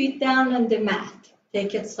have your feet down on the mat.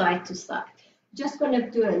 Take it side to side. Just going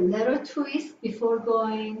to do a little twist before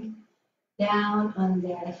going down on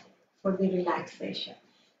for the relaxation.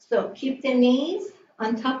 So keep the knees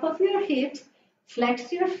on top of your hips,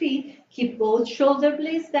 flex your feet, keep both shoulder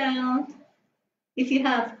blades down. If you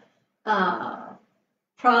have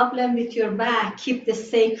problem with your back, keep the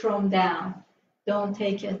sacrum down. Don't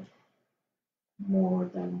take it more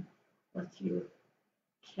than what you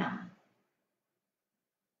can.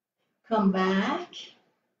 Come back.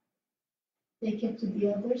 Take it to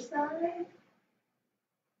the other side.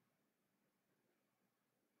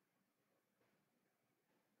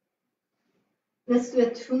 Let's do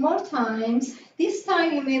it 2 more times. This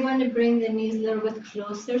time you may want to bring the knees a little bit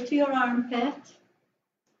closer to your armpit.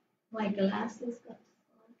 My glasses got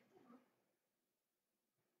fallen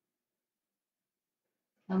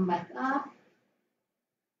down. Come back up.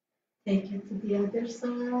 Take it to the other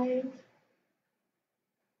side.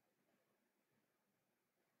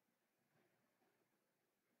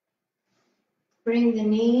 Bring the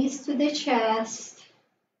knees to the chest.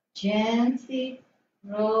 Gently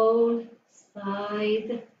roll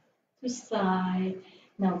side to side.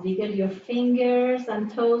 Now wiggle your fingers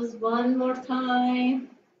and toes 1 more time.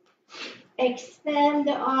 Extend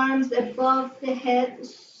the arms above the head.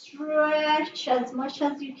 Stretch as much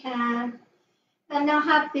as you can. And now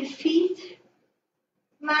have the feet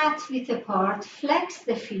mat width apart. Flex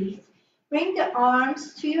the feet. Bring the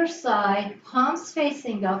arms to your side, palms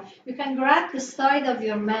facing up. You can grab the side of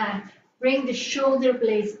your mat. Bring the shoulder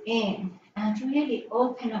blades in and really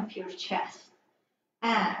open up your chest.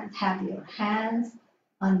 And have your hands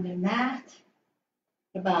on the mat.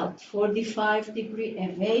 about 45 degree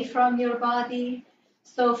away from your body.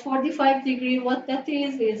 So 45 degree, what that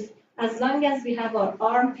is as long as we have our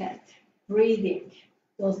armpit breathing,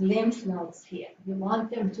 those lymph nodes here, we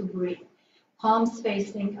want them to breathe. Palms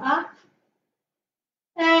facing up,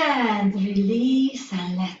 and release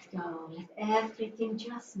and let go. Let everything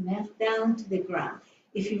just melt down to the ground.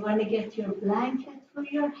 If you want to get your blanket for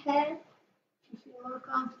your head, if you feel more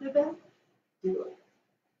comfortable, do it.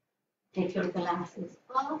 Take your glasses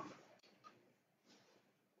off.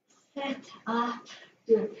 Set up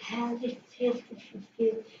your pelvic tilt if you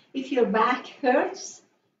feel. If your back hurts,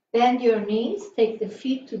 bend your knees. Take the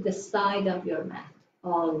feet to the side of your mat.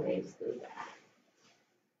 Always do that.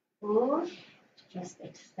 Or just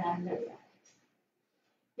extend the legs.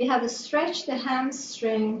 We have stretched the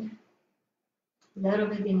hamstring a little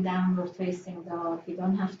bit in downward facing dog. We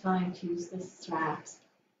don't have time to use the straps.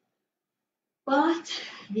 But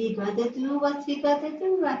we gotta do what we gotta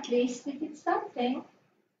do. At least we did something.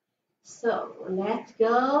 So let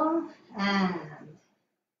go and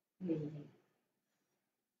release.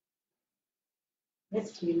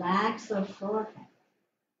 Let's relax our forehead.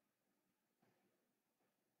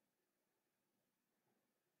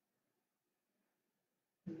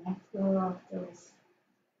 Let go of those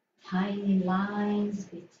tiny lines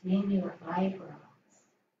between your eyebrows.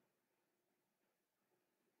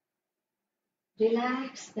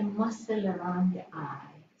 Relax the muscle around the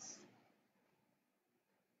eyes.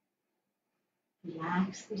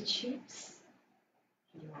 Relax the cheeks.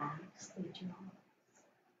 Relax the jaw.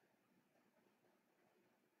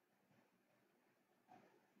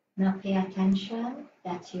 Now pay attention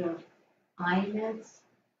that your eyelids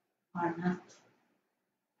are not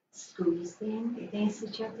squeezing against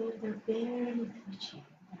each other. They're barely touching.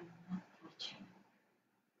 They're not touching.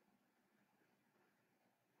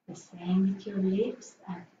 The same with your lips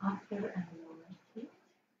and upper and lower teeth.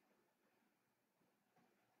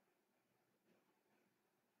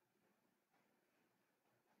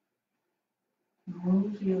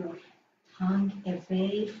 Move your tongue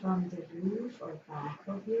away from the roof or back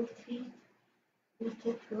of your teeth. Let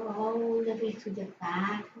it go all the way to the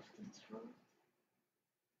back of the throat.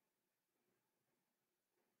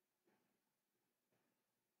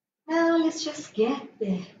 Now let's just get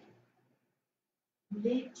the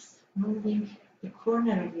lips moving, the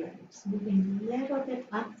corner of your lips moving a little bit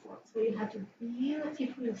upward. So you have a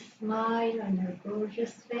beautiful smile on your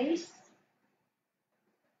gorgeous face.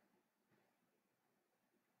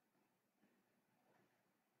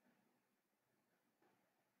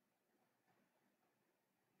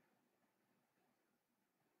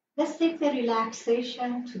 Let's take the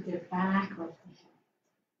relaxation to the back of the head.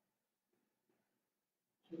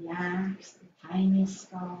 Relax the tiny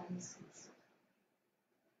skulls.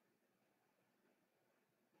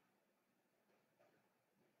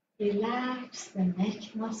 Relax the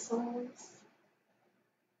neck muscles.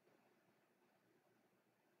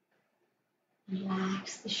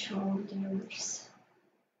 Relax the shoulders.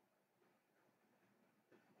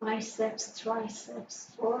 Biceps,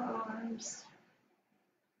 triceps, forearms.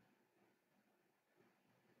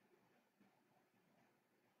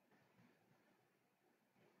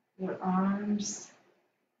 Your arms,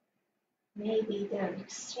 maybe they're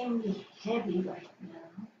extremely heavy right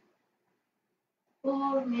now.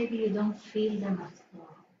 Or maybe you don't feel them at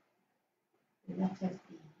all. Let it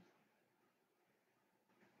be.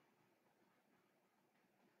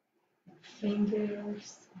 Your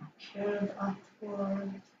fingers are curled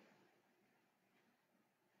upward.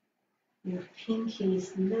 Your pinky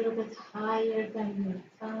is a little bit higher than your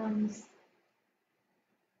thumbs.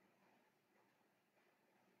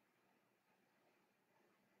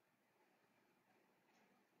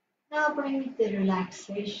 Now bring the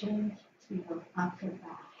relaxation to your upper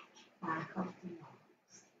back of the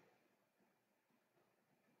nose.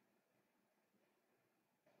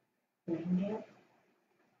 Bring it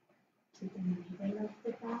to the middle of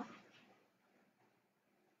the back.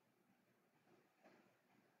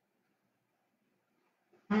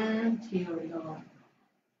 And to your lower.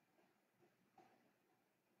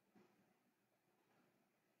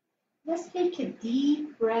 Let's take a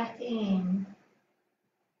deep breath in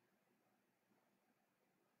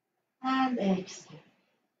and exhale.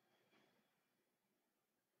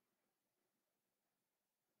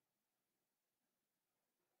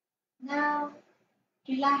 Now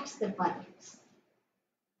relax the buttocks.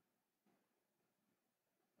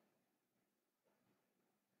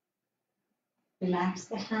 Relax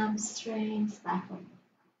the hamstrings, back of the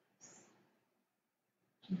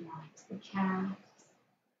thighs. Relax the calves.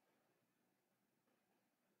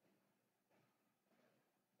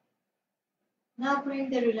 Now bring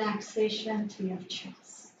the relaxation to your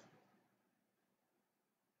chest.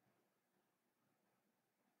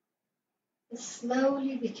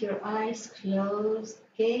 Slowly, with your eyes closed,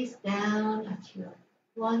 gaze down at your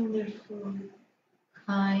wonderful,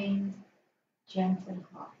 kind, gentle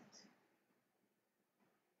heart.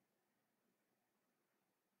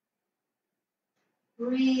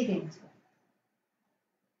 Breathe into it.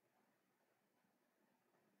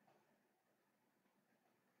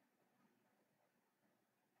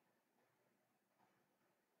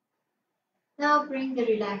 Now bring the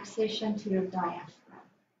relaxation to your diaphragm.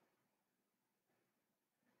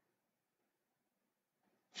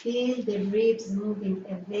 Feel the ribs moving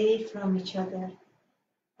away from each other,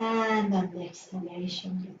 and on the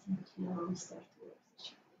exhalation, getting closer towards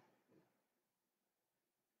each other.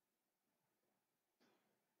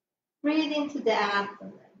 Breathe into the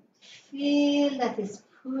abdomen. Feel that it's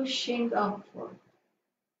pushing upward.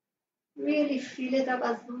 Really fill it up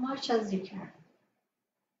as much as you can.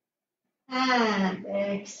 And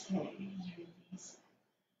exhale, release.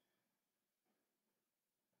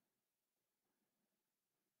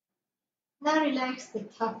 Now relax the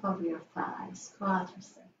top of your thighs,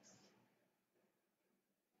 quadriceps.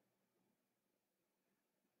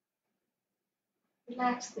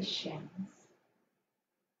 Relax the shins.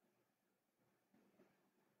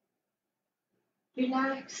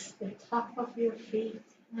 Relax the top of your feet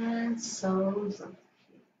and soles of the feet.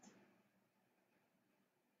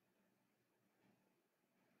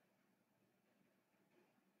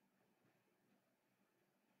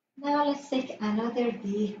 Now let's take another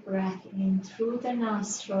deep breath in through the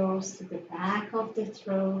nostrils to the back of the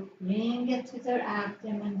throat. Bring it to the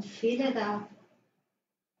abdomen, fill it up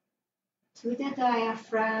to the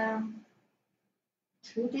diaphragm,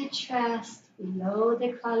 to the chest, below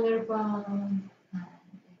the collarbone, and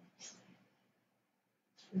exhale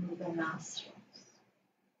through the nostrils.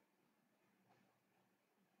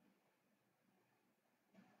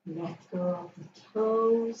 Let go of the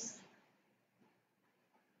toes,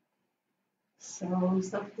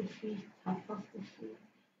 soles of the feet, top of the feet.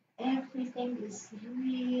 Everything is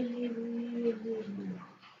really, really relaxed.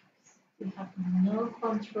 You have no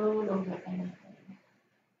control over anything,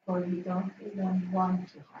 or you don't even want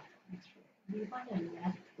to have control. We want to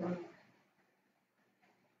let go.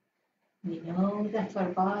 We know that our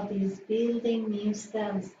body is building new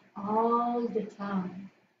cells all the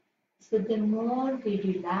time. So the more we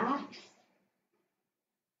relax,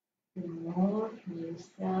 the more new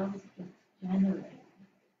cells get generated.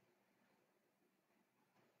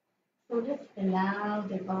 So let's allow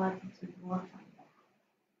the body to work on that.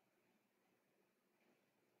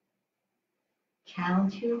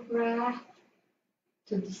 Count your breath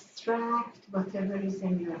to distract whatever is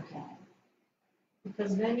in your head.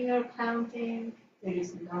 Because when you're counting, there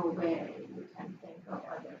is no way you can think of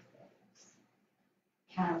other things.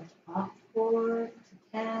 Count upward to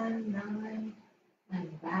 10, 9,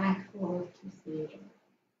 and backward to 0.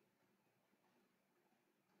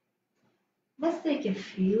 Let's take a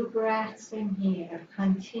few breaths in here.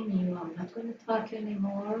 Continue. I'm not going to talk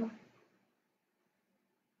anymore.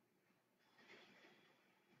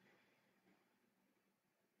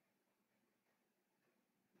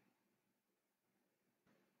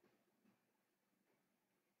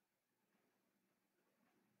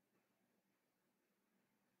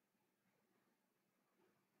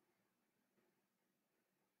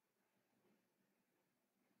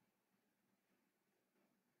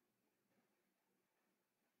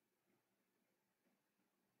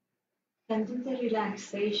 And do the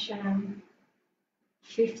relaxation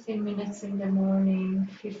 15 minutes in the morning,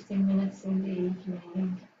 15 minutes in the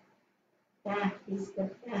evening. That is the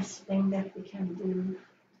best thing that we can do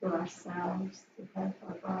to ourselves to help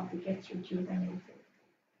our body get rejuvenated.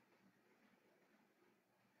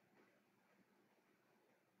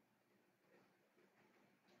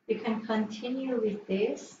 You can continue with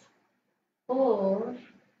this, or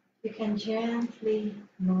you can gently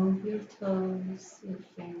move your toes, your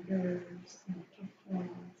fingers, make a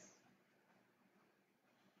flex.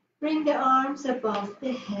 Bring the arms above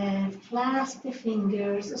the head, clasp the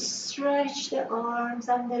fingers, stretch the arms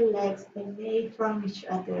and the legs away from each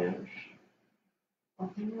other.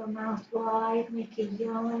 Open your mouth wide, make a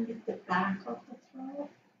yawn with the back of the throat.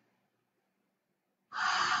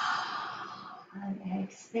 And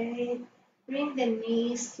exhale. Bring the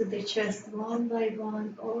knees to the chest one by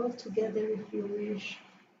one, all together if you wish.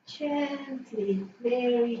 Gently,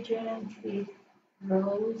 very gently,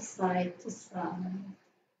 roll side to side.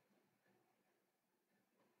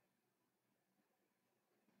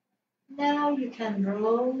 Now you can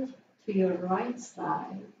roll to your right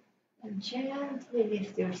side And gently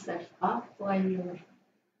lift yourself up while you're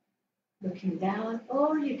looking down,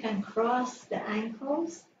 or you can cross the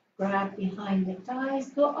ankles, grab behind the thighs,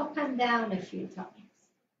 go up and down a few times.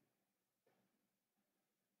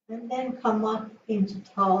 And then come up into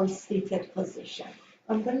tall seated position.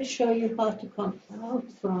 I'm going to show you how to come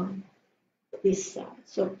out from this side.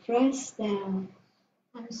 So press down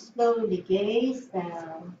and slowly gaze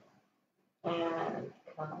down and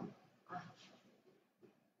come up.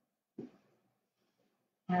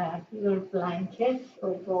 Have your blanket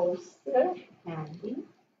or bolster handy.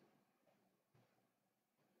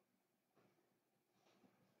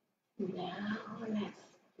 Now let's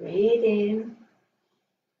breathe in,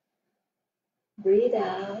 breathe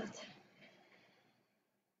out,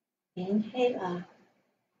 inhale up,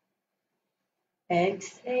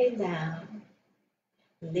 exhale down,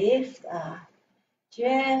 lift up,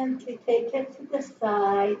 gently take it to the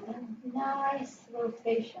side and nice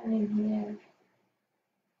rotation in here.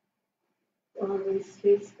 Always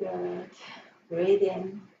feels good. Breathe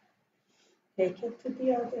in, take it to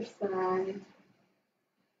the other side.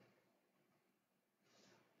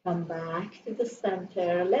 Come back to the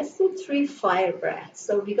center. Let's do 3 fire breaths.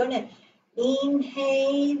 So we're going to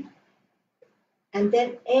inhale and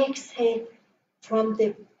then exhale from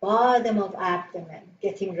the bottom of abdomen,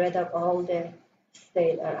 getting rid of all the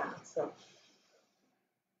stale around. So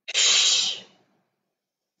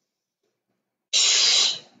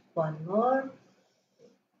one more.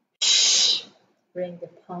 Bring the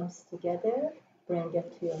palms together. Bring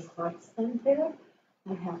it to your heart center.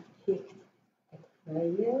 I have picked a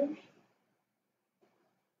prayer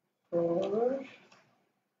for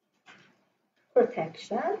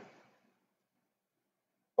protection.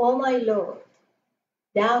 O my Lord,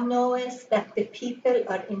 Thou knowest that the people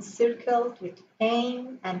are encircled with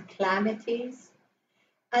pain and calamities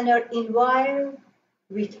and are environed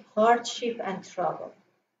with hardship and trouble.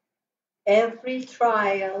 Every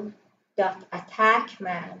trial doth attack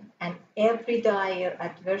man, and every dire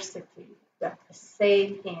adversity doth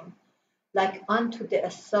assail him like unto the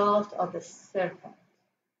assault of a serpent.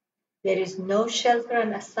 There is no shelter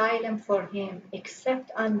and asylum for him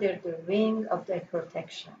except under the wing of thy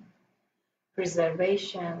protection,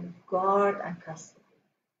 preservation, guard, and custody.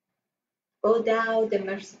 O thou, the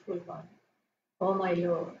merciful one, O my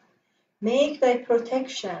Lord, make thy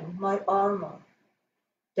protection my armor,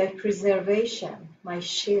 thy preservation my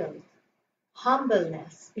shield,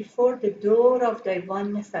 humbleness before the door of thy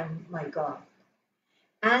oneness and my God,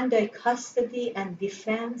 and thy custody and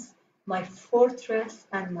defense my fortress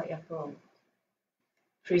and my abode.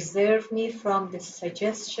 Preserve me from the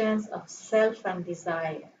suggestions of self and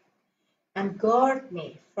desire, and guard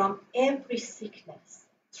me from every sickness,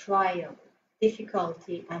 trial,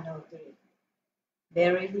 difficulty, and ordeal.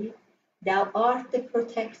 Verily, thou art the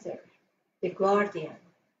protector, the guardian,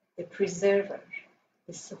 the preserver,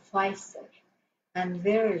 the sufficer, and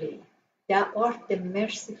verily, thou art the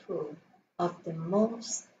merciful of the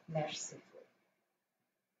most merciful.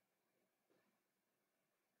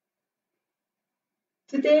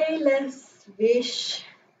 Today, let's wish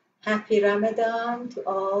happy Ramadan to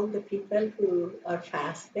all the people who are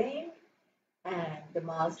fasting and the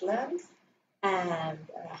Muslims, and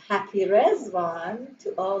happy Rizwan to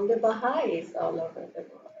all the Baha'is all over the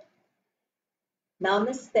world.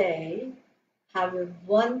 Namaste. Have a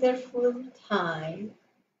wonderful time.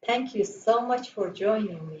 Thank you so much for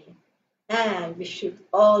joining me. And we should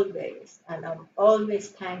always, and I'm always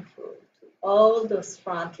thankful to all those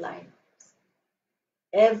frontliners,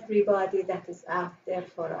 everybody that is out there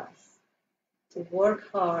for us, to work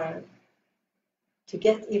hard, to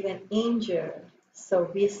get even injured so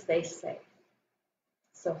we stay safe.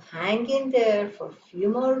 So hang in there for a few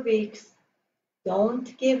more weeks.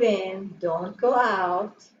 Don't give in. Don't go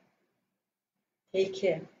out. Take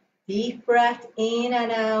a deep breath in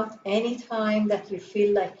and out anytime that you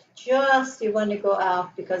feel like just you want to go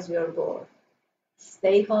out because you're bored.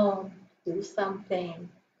 Stay home. Do something.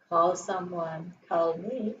 Call someone. Call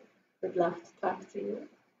me. Would love to talk to you.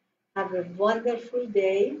 Have a wonderful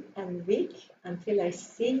day and week until I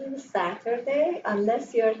see you Saturday,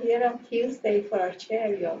 unless you're here on Tuesday for our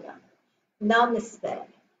chair yoga. Namaste.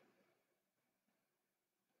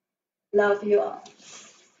 Love you all.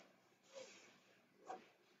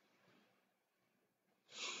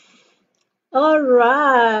 All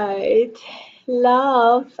right.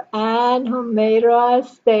 Love, Anne, Humaira,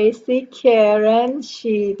 Stacy, Karen,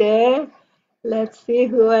 Shide. Let's see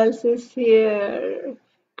who else is here.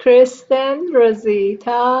 Kristen,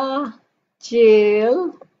 Rosita,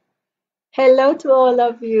 Jill. Hello to all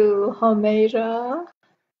of you, Humaira.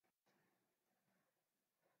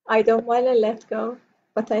 I don't want to let go.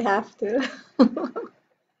 but I have to.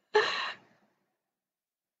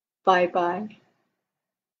 Bye bye.